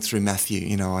going through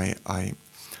Matthew, I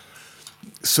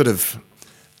sort of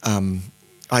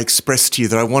I expressed to you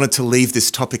that I wanted to leave this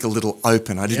topic a little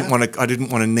open. I didn't want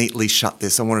to neatly shut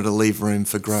this. I wanted to leave room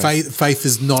for growth. Faith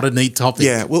is not a neat topic.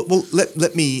 Yeah. Well,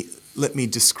 let me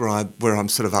describe where I'm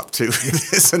sort of up to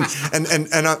with this, and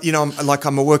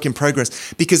I'm a work in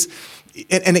progress, because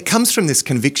and it comes from this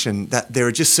conviction that there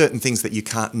are just certain things that you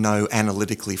can't know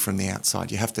analytically from the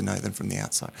outside. You have to know them from the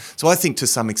outside. So I think to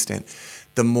some extent,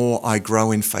 the more I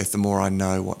grow in faith, the more I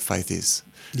know what faith is.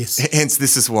 Yes. Hence,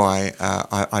 this is why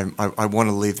I want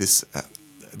to leave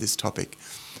this topic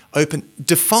open,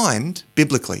 defined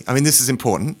biblically. I mean, this is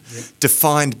important. Yeah.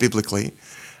 Defined biblically,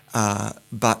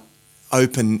 but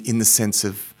open in the sense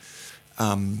of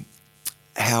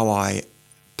how I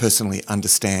personally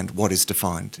understand what is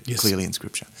defined clearly in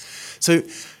Scripture. So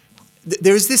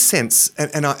there is this sense,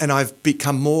 and I've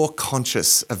become more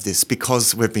conscious of this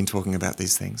because we've been talking about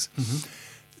these things. Mm-hmm.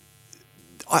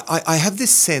 I have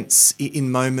this sense in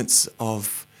moments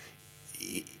of,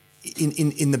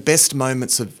 in the best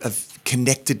moments of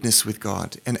connectedness with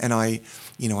God, and I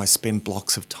spend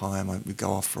blocks of time. I would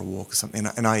go off for a walk or something,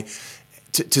 and I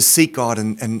to seek God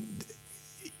and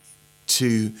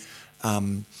to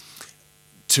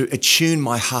attune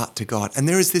my heart to God. And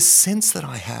there is this sense that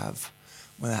I have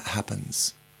when that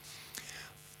happens.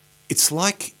 It's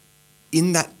like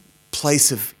in that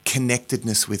place of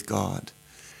connectedness with God,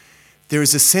 there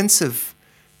is a sense of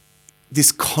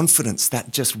this confidence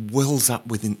that just wells up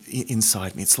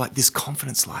inside me. It's like this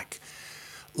confidence, like,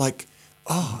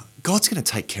 oh, God's going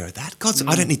to take care of that.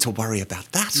 I don't need to worry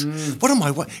about that. What am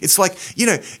I? It's like,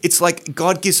 it's like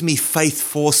God gives me faith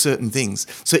for certain things.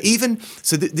 So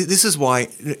this is why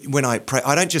when I pray,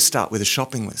 I don't just start with a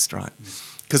shopping list, right?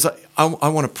 Because I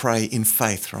want to pray in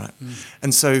faith, right?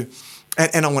 And so,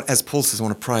 and I want, as Paul says, I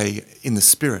want to pray in the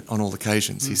Spirit on all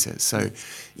occasions, he says. So,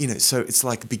 so it's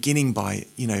like beginning by,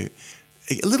 a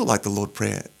little like the Lord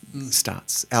Prayer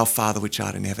starts. Our Father which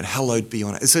art in heaven, hallowed be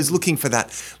your name. So it's looking for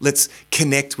that. Let's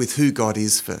connect with who God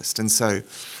is first. And so,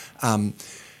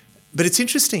 but it's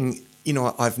interesting,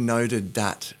 I've noted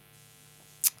that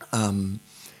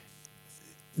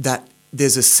that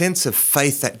there's a sense of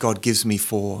faith that God gives me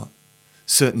for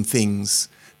certain things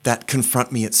that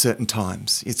confront me at certain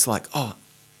times. It's like,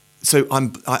 so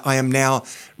I am now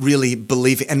really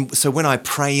believing, and so when I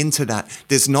pray into that,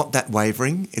 there's not that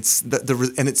wavering. It's the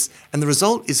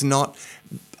result is not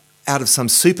out of some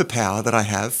superpower that I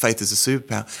have. Faith is a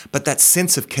superpower, but that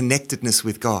sense of connectedness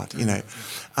with God, and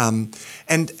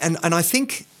I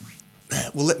think,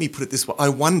 well, let me put it this way: I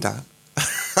wonder.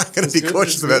 I'm going to be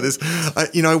cautious about this.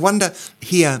 I wonder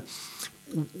here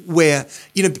where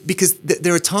because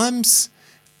there are times.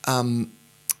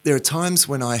 There are times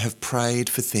when I have prayed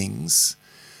for things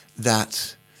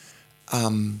that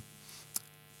I'm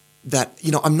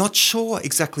not sure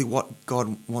exactly what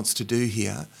God wants to do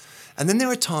here, and then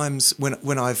there are times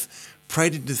when I've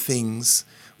prayed into things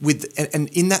and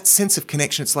in that sense of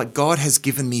connection, it's like God has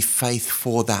given me faith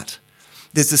for that.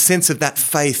 There's a sense of that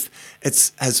faith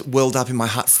has welled up in my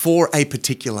heart for a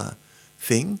particular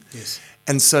thing,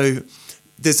 and so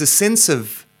there's a sense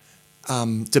of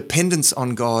dependence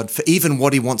on God for even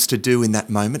what he wants to do in that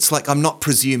moment. It's like I'm not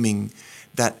presuming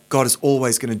that God is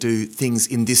always going to do things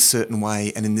in this certain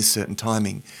way and in this certain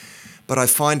timing. But I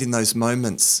find in those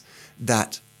moments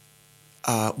that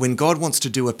when God wants to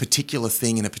do a particular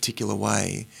thing in a particular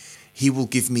way, he will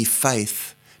give me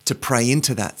faith to pray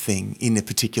into that thing in a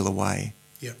particular way.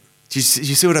 Do you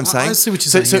see what I'm saying? I see what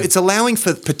you're saying. So it's allowing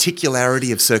for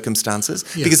particularity of circumstances,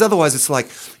 because otherwise it's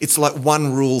like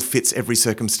one rule fits every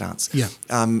circumstance.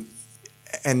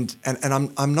 And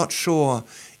I'm not sure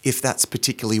if that's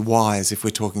particularly wise if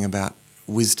we're talking about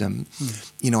wisdom.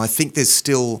 I think there's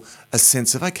still a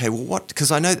sense of, okay, well, what?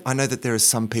 Because I know that there are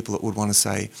some people that would want to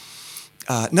say,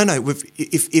 no.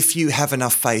 If you have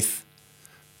enough faith,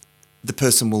 the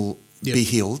person will be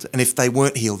healed, and if they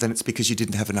weren't healed, then it's because you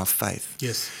didn't have enough faith.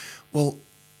 Well,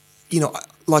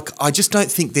 I just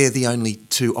don't think they're the only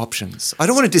two options. I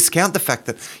don't want to discount the fact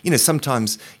that,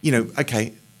 sometimes,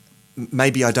 okay,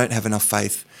 maybe I don't have enough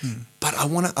faith, but I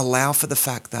want to allow for the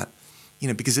fact that,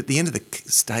 because at the end of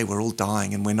the day, we're all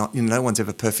dying and we're not, no one's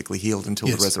ever perfectly healed until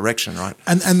the resurrection, right?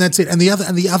 And that's it. And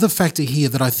the other factor here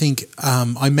that I think,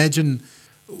 I imagine,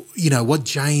 what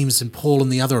James and Paul and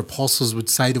the other apostles would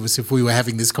say to us if we were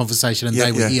having this conversation and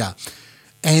they were here.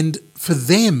 And for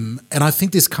them, and I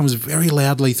think this comes very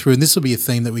loudly through, and this will be a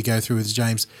theme that we go through with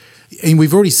James, and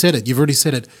we've already said it, you've already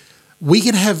said it, we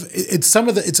can have,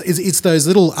 it's those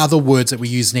little other words that we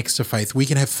use next to faith. We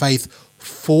can have faith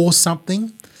for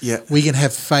something. We can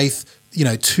have faith,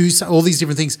 to all these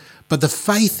different things, but the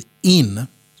faith in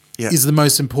is the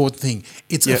most important thing.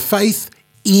 It's a faith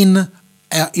in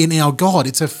our God.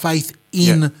 It's a faith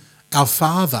in our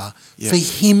Father for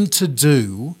him to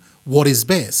do what is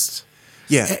best.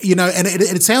 And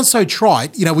it sounds so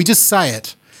trite, we just say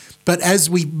it, but as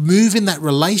we move in that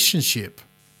relationship,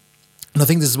 and I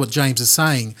think this is what James is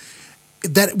saying,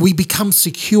 that we become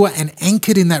secure and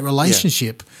anchored in that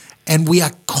relationship, and we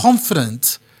are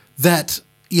confident that,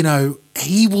 you know,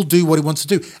 he will do what he wants to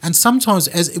do. And sometimes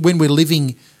when we're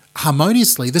living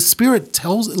harmoniously, the Spirit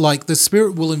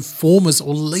will inform us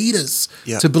or lead us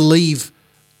to believe,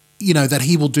 you know, that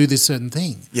he will do this certain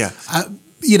thing. Yeah.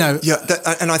 You know. Yeah,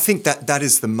 and I think that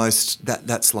is the most,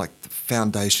 that's like the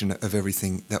foundation of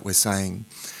everything that we're saying.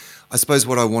 I suppose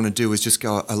what I want to do is just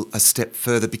go a step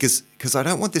further because I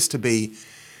don't want this to be,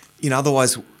 you know,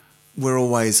 otherwise we're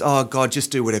always, oh, God,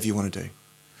 just do whatever you want to do.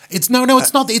 It's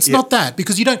it's not. It's not that,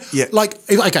 because you don't like.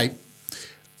 Okay,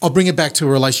 I'll bring it back to a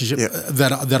relationship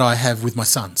that I have with my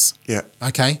sons. Yeah.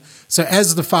 Okay. So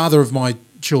as the father of my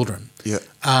children,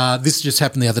 this just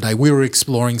happened the other day. We were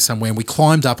exploring somewhere and we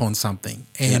climbed up on something,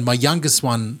 and my youngest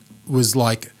one was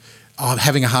like,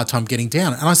 having a hard time getting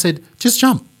down, and I said, "Just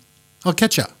jump, I'll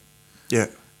catch you." Yeah.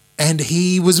 And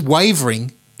he was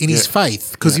wavering in his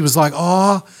faith because he was like,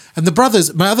 "Oh," and the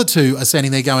brothers, my other two, are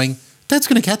standing there going, "Dad's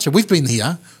going to catch you. We've been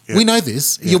here. Yeah. We know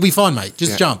this. Yeah. You'll be fine, mate.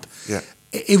 Just jump." Yeah.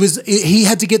 He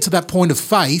had to get to that point of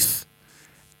faith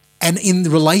and in the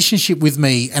relationship with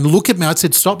me and look at me. I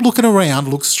said, "Stop looking around,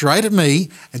 look straight at me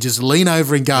and just lean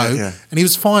over and go." Yeah. And he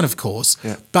was fine, of course.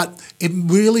 Yeah. But it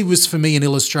really was for me an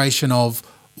illustration of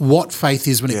what faith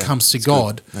is when it comes to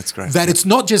God. Good. That's great. That it's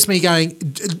not just me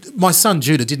going, my son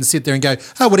Judah didn't sit there and go,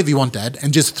 "Oh, whatever you want, Dad,"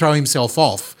 and just throw himself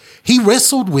off. He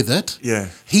wrestled with it. Yeah.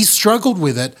 He struggled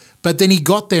with it. But then he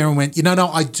got there and went, no,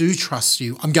 I do trust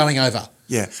you. I'm going over.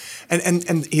 Yeah.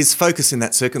 And his focus in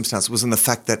that circumstance was on the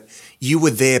fact that you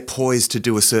were there poised to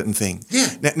do a certain thing.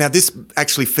 Yeah. Now this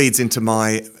actually feeds into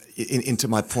my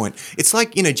point. It's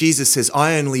like, you know, Jesus says,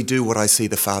 "I only do what I see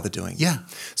the Father doing." Yeah.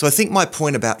 So I think my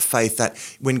point about faith, that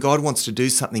when God wants to do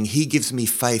something, he gives me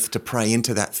faith to pray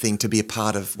into that thing, to be a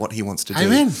part of what he wants to do.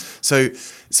 Amen.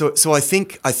 So I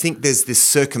think there's this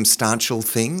circumstantial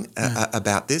thing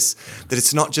about this, that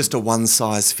it's not just a one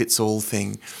size fits all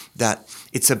thing, that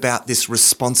it's about this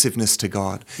responsiveness to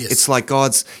God. Yes. It's like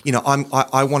God's, you know,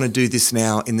 I want to do this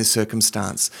now in this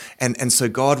circumstance. And so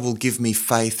God will give me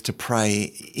faith to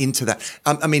pray into that.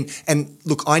 And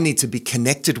look, I need to be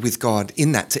connected with God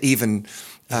in that to even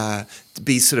to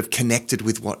be sort of connected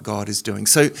with what God is doing.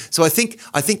 So I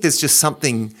think there's just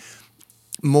something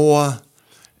more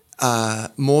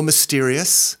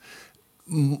mysterious,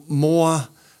 more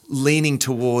leaning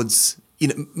towards, you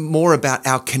know, more about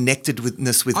our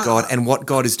connectedness with God and what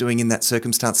God is doing in that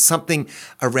circumstance. Something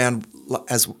around,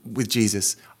 as with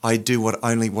Jesus, I do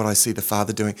only what I see the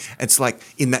Father doing. It's like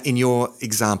in your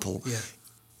example,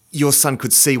 your son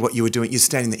could see what you were doing. You're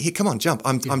standing there. Here, come on, jump.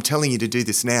 I'm telling you to do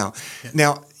this now. Yeah.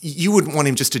 Now, you wouldn't want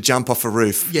him just to jump off a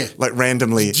roof, like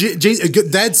randomly. Dad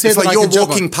said, it's like you're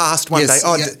walking past one day.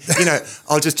 Oh, you know,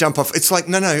 I'll just jump off. It's like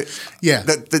no. Yeah,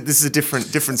 this is a different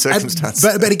circumstance.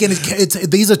 But again,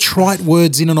 these are trite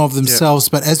words in and of themselves.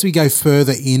 But as we go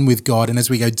further in with God and as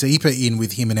we go deeper in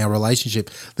with Him in our relationship,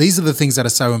 these are the things that are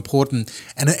so important.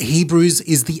 And Hebrews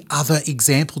is the other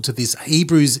example to this.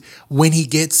 Hebrews, when he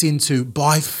gets into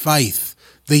by faith,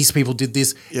 these people did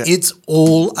this. Yeah. It's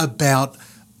all about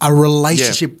a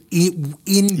relationship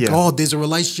in God. There's a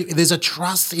relationship. There's a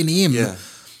trust in Him. Yeah.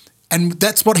 And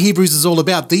that's what Hebrews is all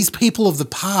about. These people of the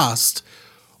past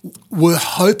were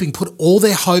hoping, put all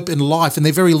their hope in life and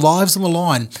their very lives on the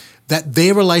line, that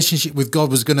their relationship with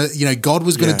God was going to, you know, God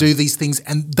was going to do these things,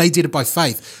 and they did it by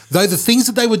faith. Though the things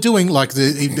that they were doing, like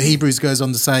the Hebrews goes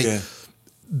on to say,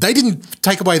 they didn't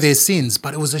take away their sins,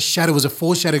 but it was a shadow, it was a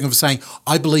foreshadowing of saying,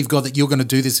 I believe, God, that you're going to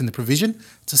do this in the provision.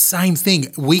 It's the same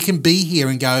thing. We can be here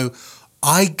and go,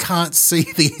 I can't see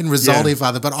the end result here,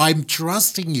 Father, but I'm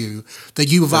trusting you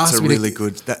that you have asked me to. That's a really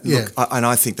good, look, and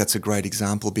I think that's a great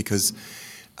example, because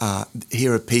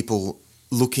here are people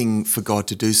looking for God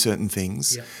to do certain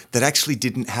things that actually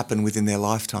didn't happen within their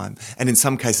lifetime, and in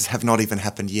some cases have not even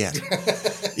happened yet.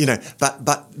 You know,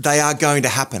 but they are going to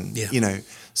happen. You know.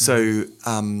 So,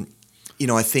 you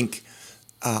know, I think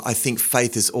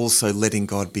faith is also letting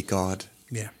God be God.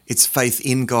 Yeah, it's faith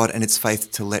in God, and it's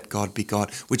faith to let God be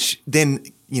God, which then,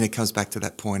 you know, comes back to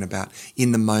that point about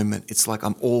in the moment. It's like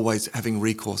I'm always having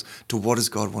recourse to what does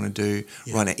God want to do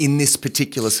right now in this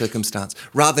particular circumstance,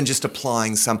 rather than just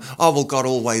applying some, oh, well, God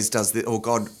always does this, or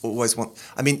God always wants.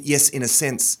 I mean, yes, in a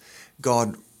sense,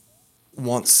 God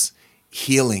wants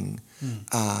healing.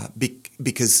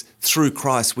 Because through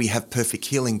Christ we have perfect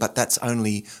healing, but that's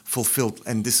only fulfilled,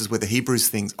 and this is where the Hebrews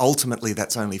things, ultimately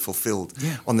that's only fulfilled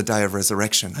on the day of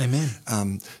resurrection.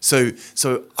 Amen.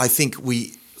 So I think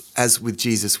we, as with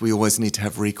Jesus, we always need to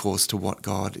have recourse to what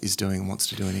God is doing and wants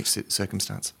to do in each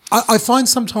circumstance. I find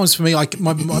sometimes for me, like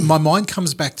my mind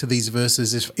comes back to these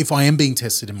verses if I am being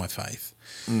tested in my faith.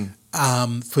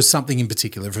 for something in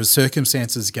particular, for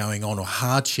circumstances going on or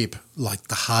hardship, like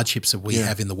the hardships that we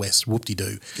have in the West,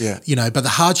 whoop-de-doo. Yeah. But the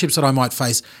hardships that I might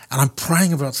face, and I'm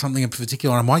praying about something in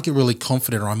particular, and I might get really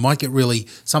confident or I might get really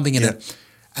something in it,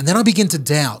 and then I begin to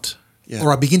doubt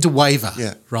or I begin to waver,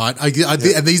 right?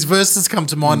 And these verses come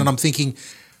to mind and I'm thinking,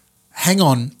 hang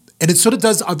on. And it sort of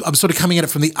does, I'm sort of coming at it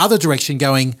from the other direction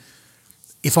going,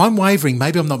 if I'm wavering,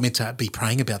 maybe I'm not meant to be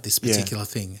praying about this particular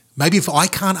thing. Maybe if I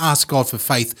can't ask God for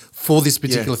faith for this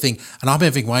particular thing and I'm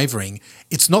having wavering,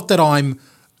 it's not that I'm,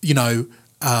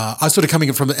 I'm sort of coming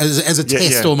at it from as a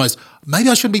test almost. Maybe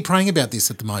I shouldn't be praying about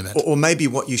this at the moment. Or maybe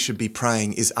what you should be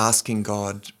praying is asking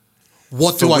God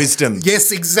for wisdom.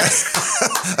 Yes, exactly.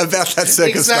 About that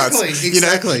circumstance.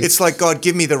 Exactly. It's like, God,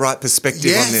 give me the right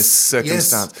perspective on this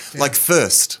circumstance. Yes. Like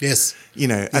first. Yes.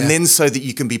 And then so that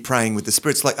you can be praying with the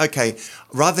Spirit. It's like, okay,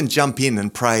 rather than jump in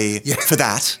and pray for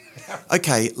that,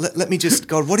 okay, let me just,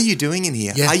 God, what are you doing in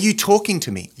here? Yeah. Are you talking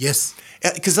to me? Yes.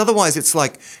 Because otherwise it's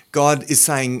like God is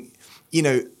saying,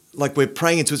 like we're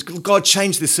praying into it, God,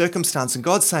 change this circumstance. And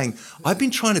God's saying, I've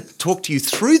been trying to talk to you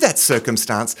through that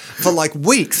circumstance for like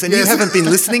weeks and you haven't been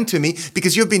listening to me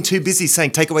because you've been too busy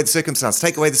saying, take away the circumstance,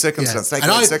 take away the circumstance, take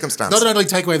away the circumstance. Not only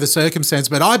take away the circumstance,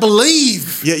 but I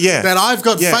believe that I've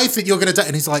got faith that you're going to do.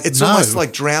 And he's like, it's almost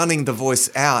like drowning the voice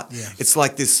out. Yeah. It's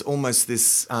like this, almost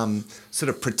this sort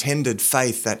of pretended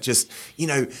faith that just,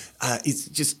 it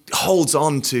just holds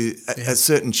on to a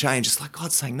certain change. It's like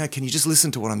God's saying, no, can you just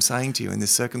listen to what I'm saying to you in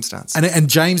this circumstance? And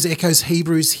James echoes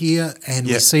Hebrews here, and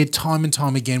we see it time and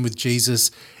time again with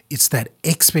Jesus. It's that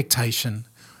expectation.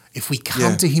 If we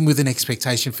come to him with an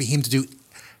expectation for him to do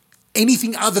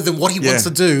anything other than what he wants to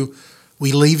do,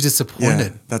 we leave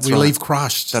disappointed. We leave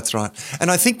crushed. That's right. And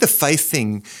I think the faith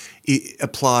thing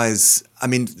applies,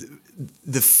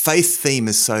 the faith theme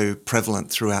is so prevalent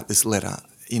throughout this letter,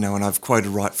 and I've quoted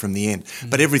right from the end,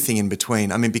 but everything in between.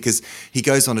 Because he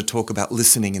goes on to talk about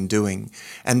listening and doing.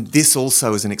 And this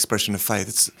also is an expression of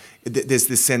faith. There's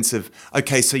this sense of,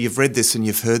 okay, so you've read this and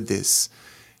you've heard this.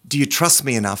 Do you trust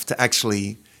me enough to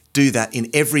actually do that in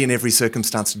every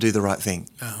circumstance to do the right thing?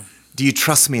 Oh. Do you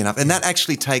trust me enough? And that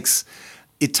actually takes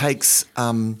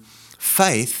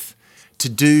faith to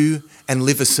do and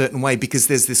live a certain way, because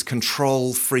there's this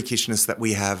control freakishness that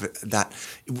we have that,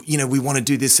 we want to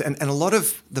do this. And a lot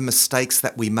of the mistakes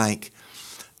that we make,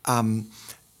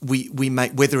 we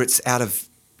make, whether it's out of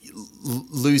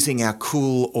losing our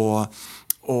cool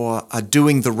or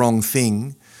doing the wrong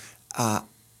thing, are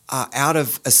out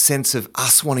of a sense of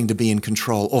us wanting to be in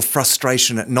control or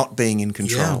frustration at not being in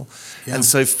control. Yeah. And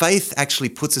so faith actually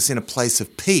puts us in a place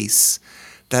of peace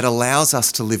that allows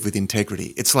us to live with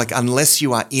integrity. It's like, unless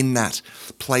you are in that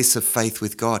place of faith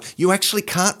with God, you actually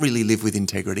can't really live with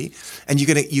integrity, and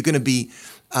you're going to be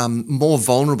more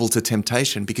vulnerable to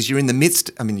temptation, because you're in the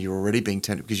midst. You're already being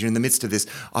tempted because you're in the midst of this.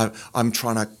 I'm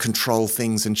trying to control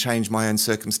things and change my own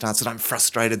circumstance, and I'm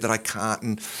frustrated that I can't.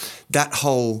 And that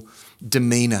whole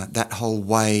demeanor, that whole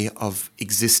way of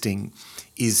existing,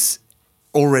 is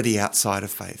already outside of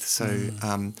faith.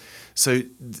 So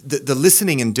the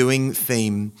listening and doing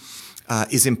theme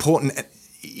is important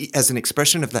as an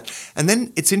expression of that. And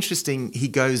then it's interesting, he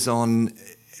goes on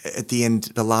at the end,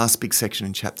 the last big section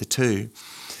in chapter 2,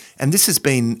 and this has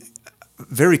been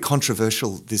very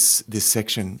controversial, this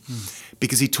section,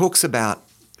 because he talks about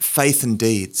faith and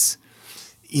deeds.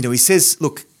 He says,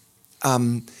 look,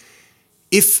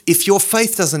 if your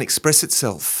faith doesn't express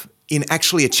itself in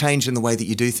actually a change in the way that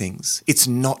you do things, it's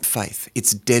not faith,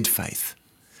 it's dead faith.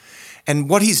 And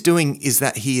what he's doing is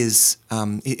that he is,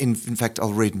 in fact,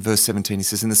 I'll read in verse 17, he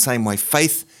says, in the same way,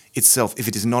 faith itself, if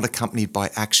it is not accompanied by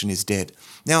action, is dead.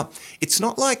 Now, it's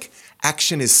not like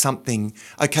action is something,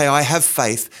 okay, I have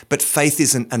faith, but faith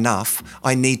isn't enough.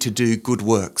 I need to do good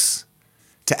works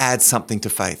to add something to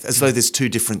faith, as though there's two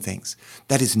different things.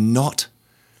 That is not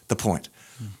the point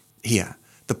here.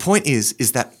 The point is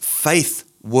that faith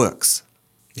works.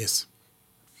 Yes.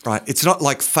 Right? It's not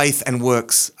like faith and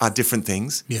works are different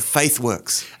things. Yeah. Faith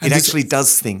works. And it actually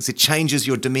does things. It changes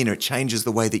your demeanor. It changes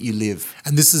the way that you live.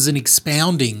 And this is an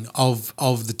expounding of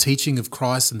the teaching of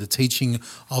Christ and the teaching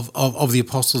of the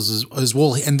apostles as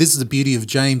well. And this is the beauty of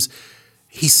James.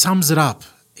 He sums it up.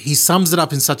 He sums it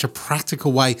up in such a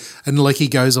practical way. And like he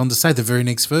goes on to say, the very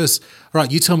next verse, all right,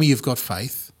 you tell me you've got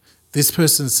faith. This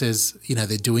person says,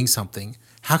 they're doing something.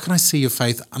 How can I see your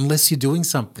faith unless you're doing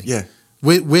something? Yeah.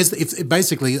 Where's if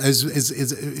basically as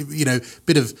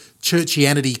bit of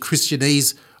churchianity,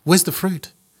 Christianese? Where's the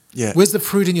fruit? Yeah. Where's the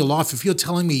fruit in your life? If you're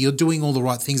telling me you're doing all the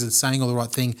right things and saying all the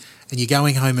right thing, and you're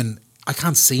going home and I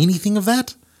can't see anything of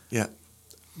that. Yeah.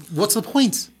 What's the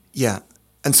point? Yeah.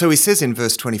 And so he says in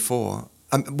verse 24,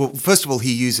 well, first of all,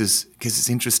 he uses, because it's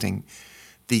interesting,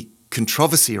 the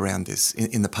controversy around this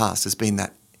in the past has been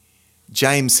that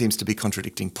James seems to be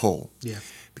contradicting Paul. Yeah.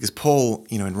 Because Paul,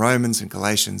 in Romans and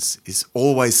Galatians is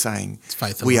always saying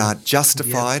we are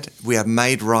justified, we are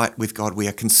made right with God, we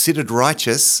are considered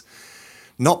righteous,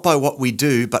 not by what we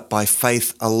do, but by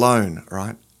faith alone,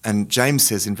 right? And James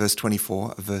says in verse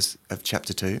 24 of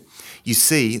chapter 2, you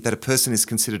see that a person is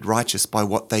considered righteous by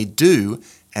what they do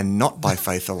and not by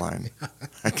faith alone.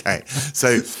 Okay,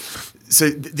 so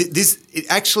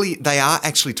they are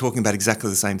actually talking about exactly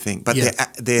the same thing, but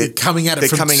they're coming at it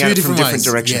from different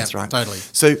directions, right? Totally.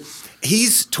 So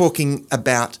he's talking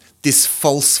about this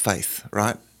false faith,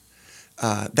 right?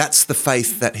 That's the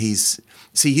faith that he's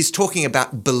talking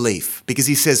about belief, because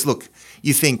he says, look,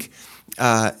 you think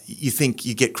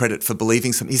you get credit for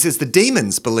believing something. He says the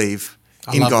demons believe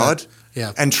in God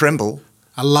and tremble.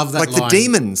 I love that line. Like the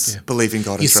demons believe in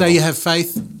God and tremble. You say you have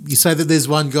faith, you say that there's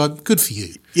one God, good for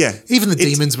you. Yeah. Even the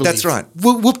demons believe. That's right.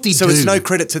 Whoop-de-doo. So it's no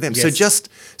credit to them. Yes.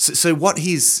 So what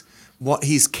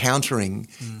he's countering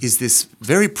is this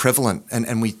very prevalent,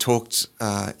 and we talked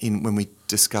when we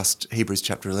discussed Hebrews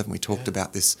chapter 11, we talked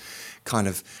about this kind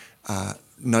of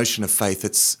notion of faith.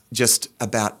 It's just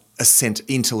about assent,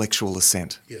 intellectual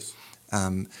assent. Yes.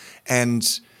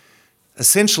 And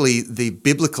essentially, the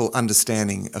biblical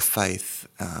understanding of faith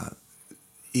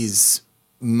is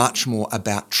much more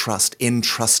about trust,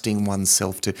 entrusting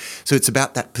oneself to. So it's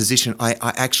about that position. I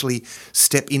actually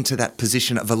step into that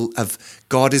position of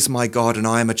God is my God and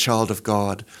I am a child of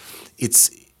God. It's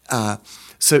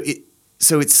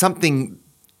something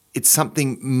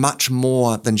much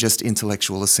more than just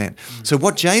intellectual assent. So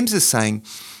what James is saying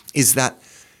is that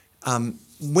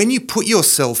when you put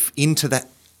yourself into that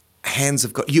hands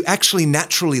of God, you actually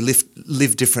naturally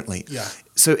live differently. Yeah.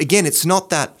 So again, it's not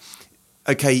that,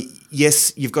 okay,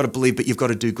 yes, you've got to believe, but you've got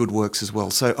to do good works as well.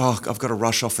 So, I've got to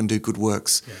rush off and do good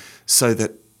works so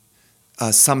that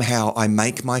somehow I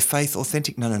make my faith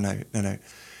authentic. No.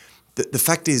 The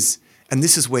fact is, and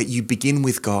this is where you begin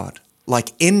with God,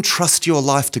 like entrust your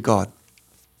life to God.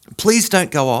 Please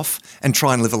don't go off and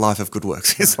try and live a life of good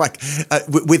works. It's like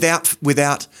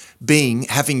without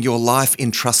having your life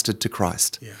entrusted to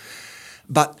Christ. Yeah.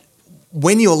 But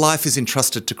when your life is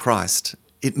entrusted to Christ,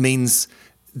 it means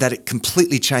that it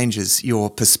completely changes your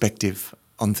perspective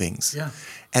on things. Yeah.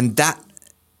 And that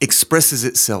expresses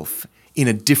itself in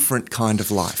a different kind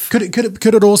of life. Could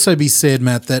it also be said,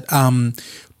 Matt, that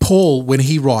Paul, when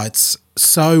he writes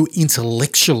so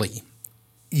intellectually,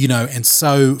 and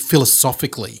so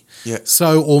philosophically,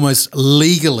 so almost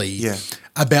legally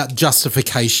about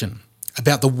justification,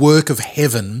 about the work of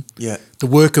heaven, the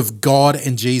work of God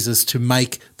and Jesus to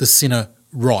make the sinner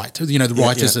right, the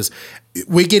righteousness.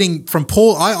 We're getting from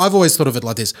Paul, I've always thought of it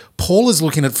like this. Paul is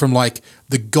looking at it from like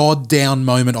the God down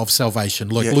moment of salvation,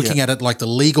 looking at it like the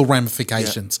legal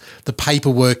ramifications, the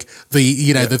paperwork,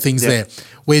 the things there.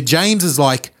 Where James is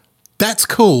like, that's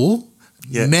cool.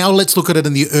 Yeah. Now let's look at it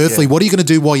in the earthly. What are you going to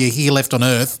do while you're here left on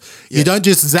earth? You don't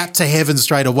just zap to heaven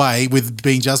straight away with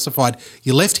being justified.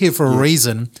 You're left here for a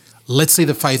reason. Let's see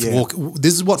the faith walk.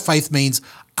 This is what faith means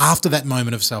after that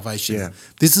moment of salvation. Yeah.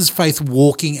 This is faith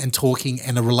walking and talking,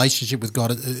 and a relationship with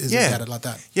God is about it like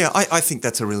that. Yeah, I think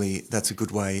that's a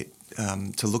good way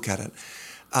to look at it.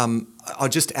 I'll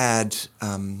just add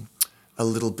a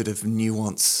little bit of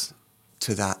nuance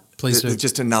to that. Please do.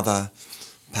 Just another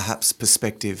perhaps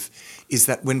perspective is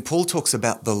that when Paul talks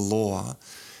about the law,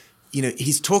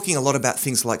 he's talking a lot about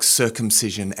things like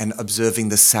circumcision and observing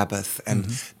the Sabbath and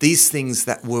these things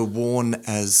that were worn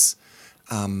as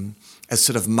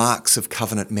sort of marks of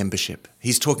covenant membership.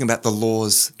 He's talking about the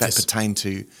laws that pertain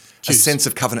to a sense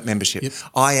of covenant membership. Yep.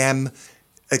 I am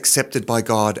accepted by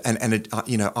God and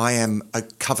I am a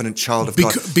covenant child of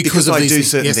God because I do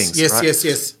certain things.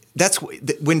 Yes. That's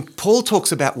when Paul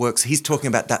talks about works, he's talking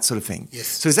about that sort of thing. Yes.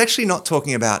 So he's actually not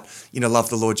talking about, love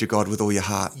the Lord your God with all your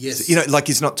heart. Yes. Like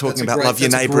he's not talking about love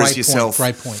your neighbor as yourself.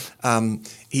 Great point.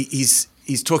 He's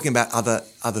talking about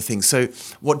other things. So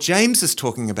what James is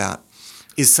talking about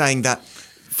is saying that,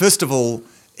 first of all,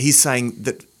 he's saying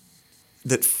that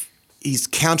he's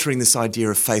countering this idea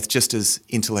of faith just as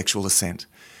intellectual assent.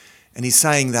 And he's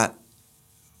saying that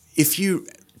if you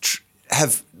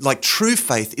have, like, true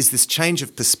faith is this change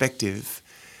of perspective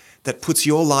that puts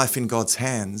your life in God's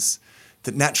hands,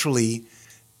 that naturally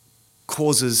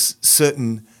causes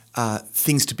certain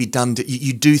things to be done.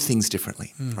 You do things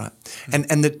differently, right?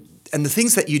 And the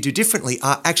things that you do differently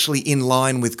are actually in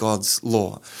line with God's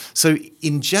law. So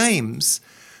in James,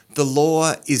 the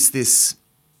law is this,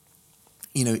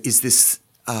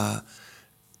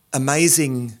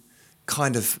 amazing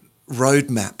kind of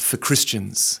roadmap for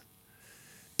Christians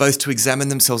both to examine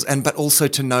themselves but also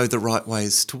to know the right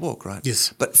ways to walk, right?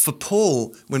 Yes. But for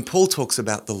Paul, when Paul talks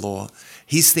about the law,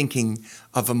 he's thinking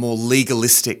of a more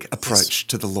legalistic approach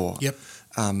to the law. Yep.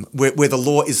 Where the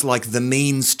law is like the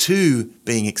means to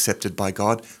being accepted by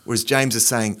God, whereas James is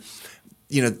saying,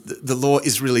 the law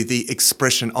is really the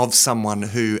expression of someone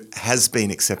who has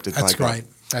been accepted by God. Great.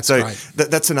 That's so great.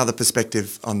 That's another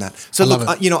perspective on that. So look,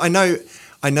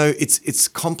 I know it's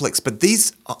complex, but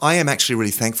I am actually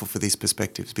really thankful for these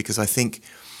perspectives because I think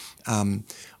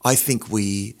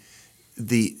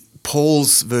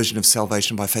Paul's version of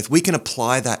salvation by faith, we can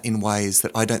apply that in ways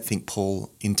that I don't think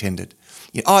Paul intended.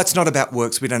 It's not about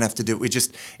works. We don't have to do it. We're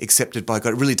just accepted by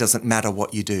God. It really doesn't matter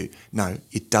what you do. No,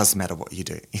 it does matter what you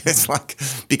do. It's like,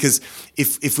 because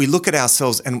if we look at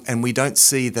ourselves and we don't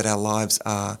see that our lives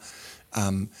are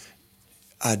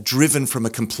driven from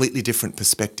a completely different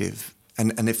perspective,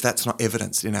 and if that's not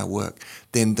evidenced in our work,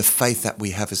 then the faith that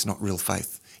we have is not real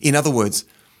faith. In other words,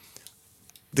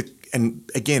 and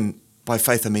again, by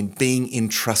faith, I mean being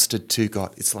entrusted to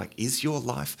God. It's like, is your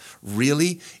life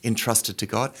really entrusted to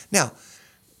God? Now,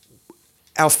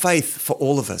 our faith for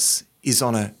all of us is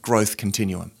on a growth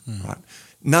continuum, right?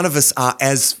 None of us are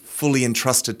as fully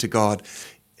entrusted to God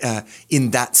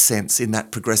in that sense, in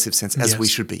that progressive sense, as we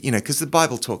should be. Because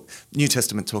the New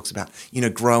Testament talks about,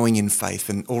 growing in faith,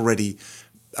 and already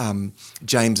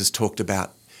James has talked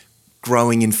about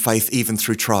growing in faith even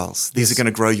through trials. These are going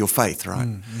to grow your faith,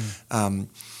 right?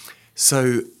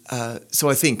 So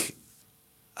I think,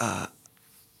 I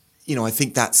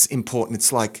think that's important.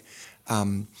 It's like,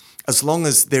 as long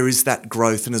as there is that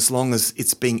growth and as long as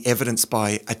it's being evidenced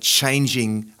by a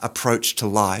changing approach to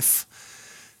life,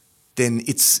 then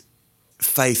it's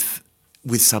faith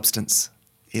with substance,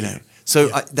 So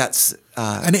that's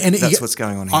what's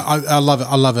going on here. I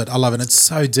love it. And it's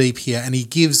so deep here. And he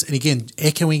gives, and again,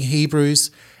 echoing Hebrews,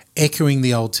 echoing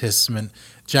the Old Testament,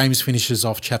 James finishes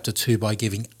off chapter 2 by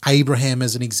giving Abraham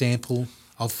as an example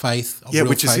of faith.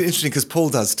 Which is interesting because Paul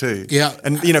does too. Yeah.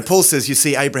 And, Paul says, you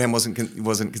see, Abraham wasn't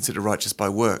considered righteous by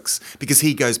works because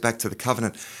he goes back to the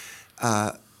covenant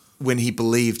when he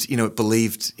believed,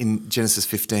 believed in Genesis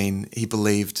 15, he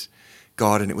believed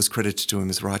God and it was credited to him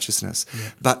as righteousness. Yeah.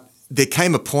 But there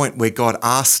came a point where God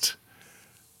asked,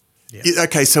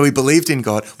 okay, so he believed in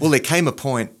God. Well, there came a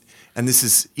point, and this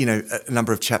is, a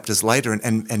number of chapters later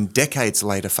and decades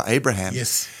later for Abraham,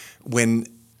 when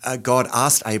God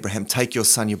asked Abraham, take your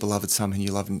son, your beloved son whom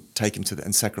you love, and take him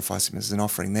and sacrifice him as an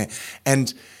offering there.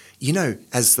 And,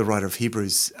 as the writer of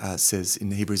Hebrews says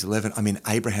in Hebrews 11,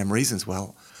 Abraham reasons,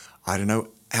 well, I don't know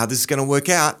how this is going to work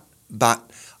out, but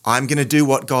I'm going to do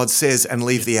what God says and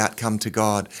leave the outcome to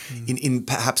God in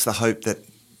perhaps the hope that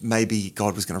maybe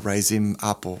God was going to raise him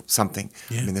up or something.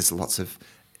 Yeah. There's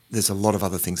a lot of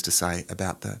other things to say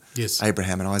about the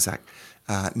Abraham and Isaac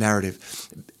narrative,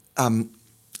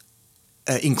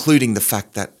 including the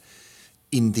fact that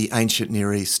in the ancient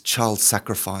Near East, child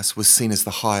sacrifice was seen as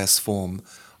the highest form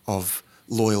of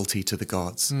loyalty to the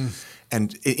gods.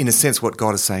 And in a sense, what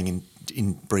God is saying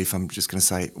in brief, I'm just going to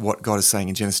say what God is saying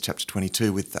in Genesis chapter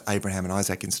 22 with the Abraham and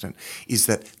Isaac incident is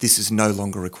that this is no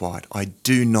longer required. I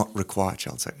do not require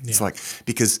child sacrifice. It's like,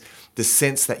 because the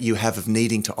sense that you have of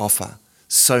needing to offer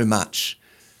so much,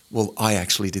 well, I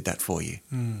actually did that for you.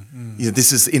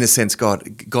 This is, in a sense,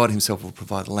 God himself will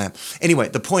provide a lamb. Anyway,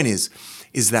 the point is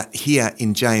that here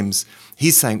in James,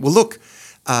 he's saying, well, look,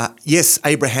 yes,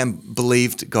 Abraham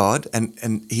believed God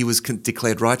and he was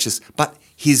declared righteous, but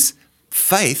his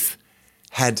faith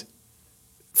had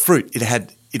fruit.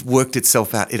 It worked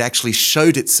itself out. It actually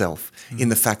showed itself in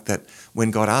the fact that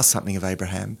when God asked something of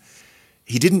Abraham,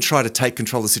 he didn't try to take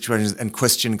control of the situation and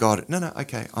question God. No,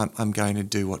 okay, I'm going to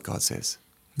do what God says.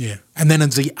 Yeah, and then on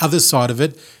the other side of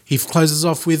it, he closes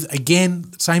off with,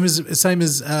 again, same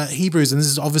as Hebrews, and this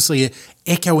is obviously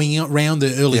echoing around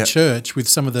the early church with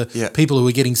some of the people who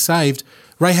were getting saved.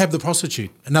 Rahab the prostitute,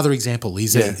 another example. He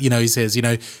says, he says,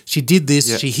 she did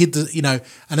this, she hid the,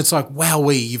 and it's like,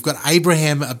 wowee, you've got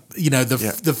Abraham,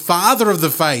 the father of the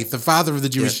faith, the father of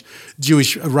the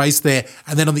Jewish race there,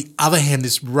 and then on the other hand,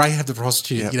 this Rahab the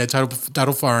prostitute,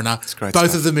 total foreigner.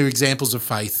 Both of them are examples of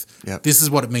faith. Yep. This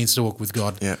is what it means to walk with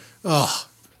God. Yeah. Oh,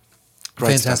 great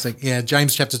fantastic. Stuff. Yeah,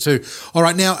 James chapter 2. All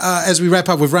right, now as we wrap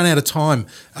up, we've run out of time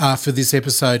for this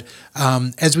episode.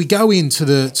 As we go into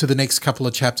the next couple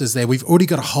of chapters there, we've already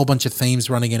got a whole bunch of themes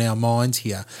running in our minds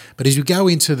here. But as we go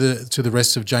into the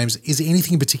rest of James, is there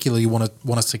anything in particular you want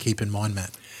us to keep in mind,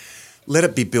 Matt? Let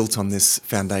it be built on this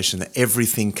foundation that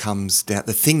everything comes down.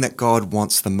 The thing that God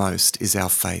wants the most is our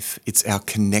faith. It's our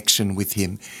connection with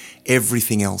him.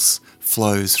 Everything else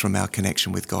flows from our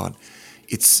connection with God.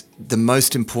 it's the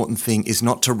most important thing is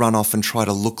not to run off and try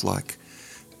to look like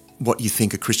what you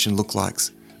think a Christian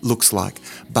looks like,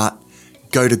 but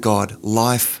go to God.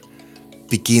 Life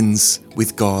begins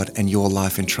with God and your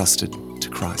life entrusted to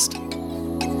Christ.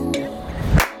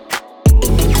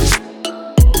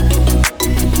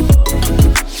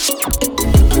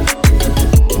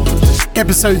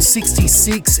 Episode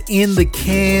 66 in the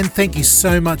can. Thank you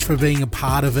so much for being a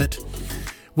part of it.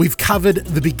 We've covered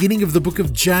the beginning of the book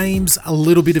of James, a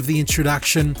little bit of the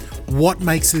introduction, what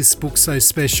makes this book so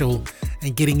special,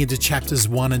 and getting into chapters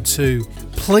 1 and 2.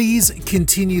 Please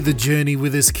continue the journey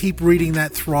with us. Keep reading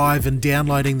that Thrive and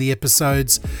downloading the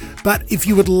episodes. But if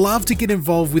you would love to get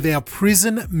involved with our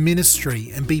prison ministry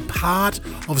and be part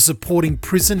of supporting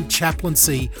prison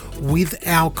chaplaincy with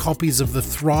our copies of the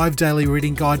Thrive Daily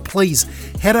Reading Guide, please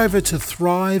head over to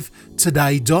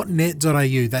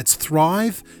thrivetoday.net.au. That's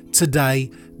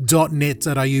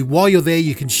thrivetoday.net.au. While you're there,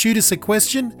 you can shoot us a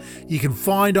question, you can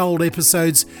find old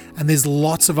episodes, and there's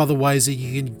lots of other ways that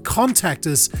you can contact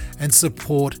us and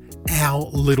support our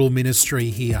little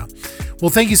ministry here. Well,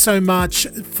 thank you so much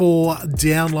for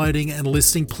downloading and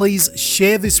listening. Please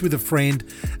share this with a friend,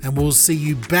 and we'll see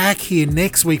you back here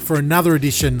next week for another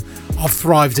edition of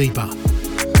Thrive Deeper.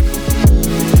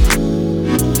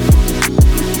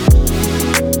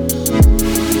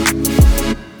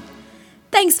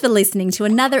 Thanks for listening to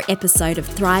another episode of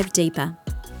Thrive Deeper.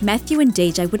 Matthew and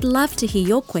DJ would love to hear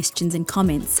your questions and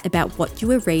comments about what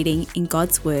you are reading in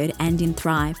God's Word and in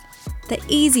Thrive. The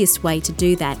easiest way to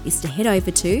do that is to head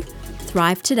over to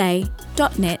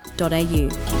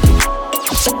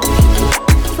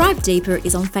thrivetoday.net.au. Thrive Deeper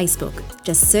is on Facebook.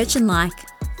 Just search and like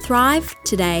Thrive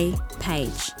Today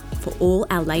page for all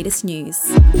our latest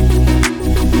news.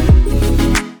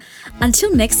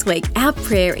 Until next week, our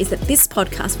prayer is that this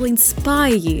podcast will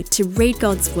inspire you to read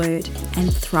God's Word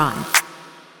and thrive.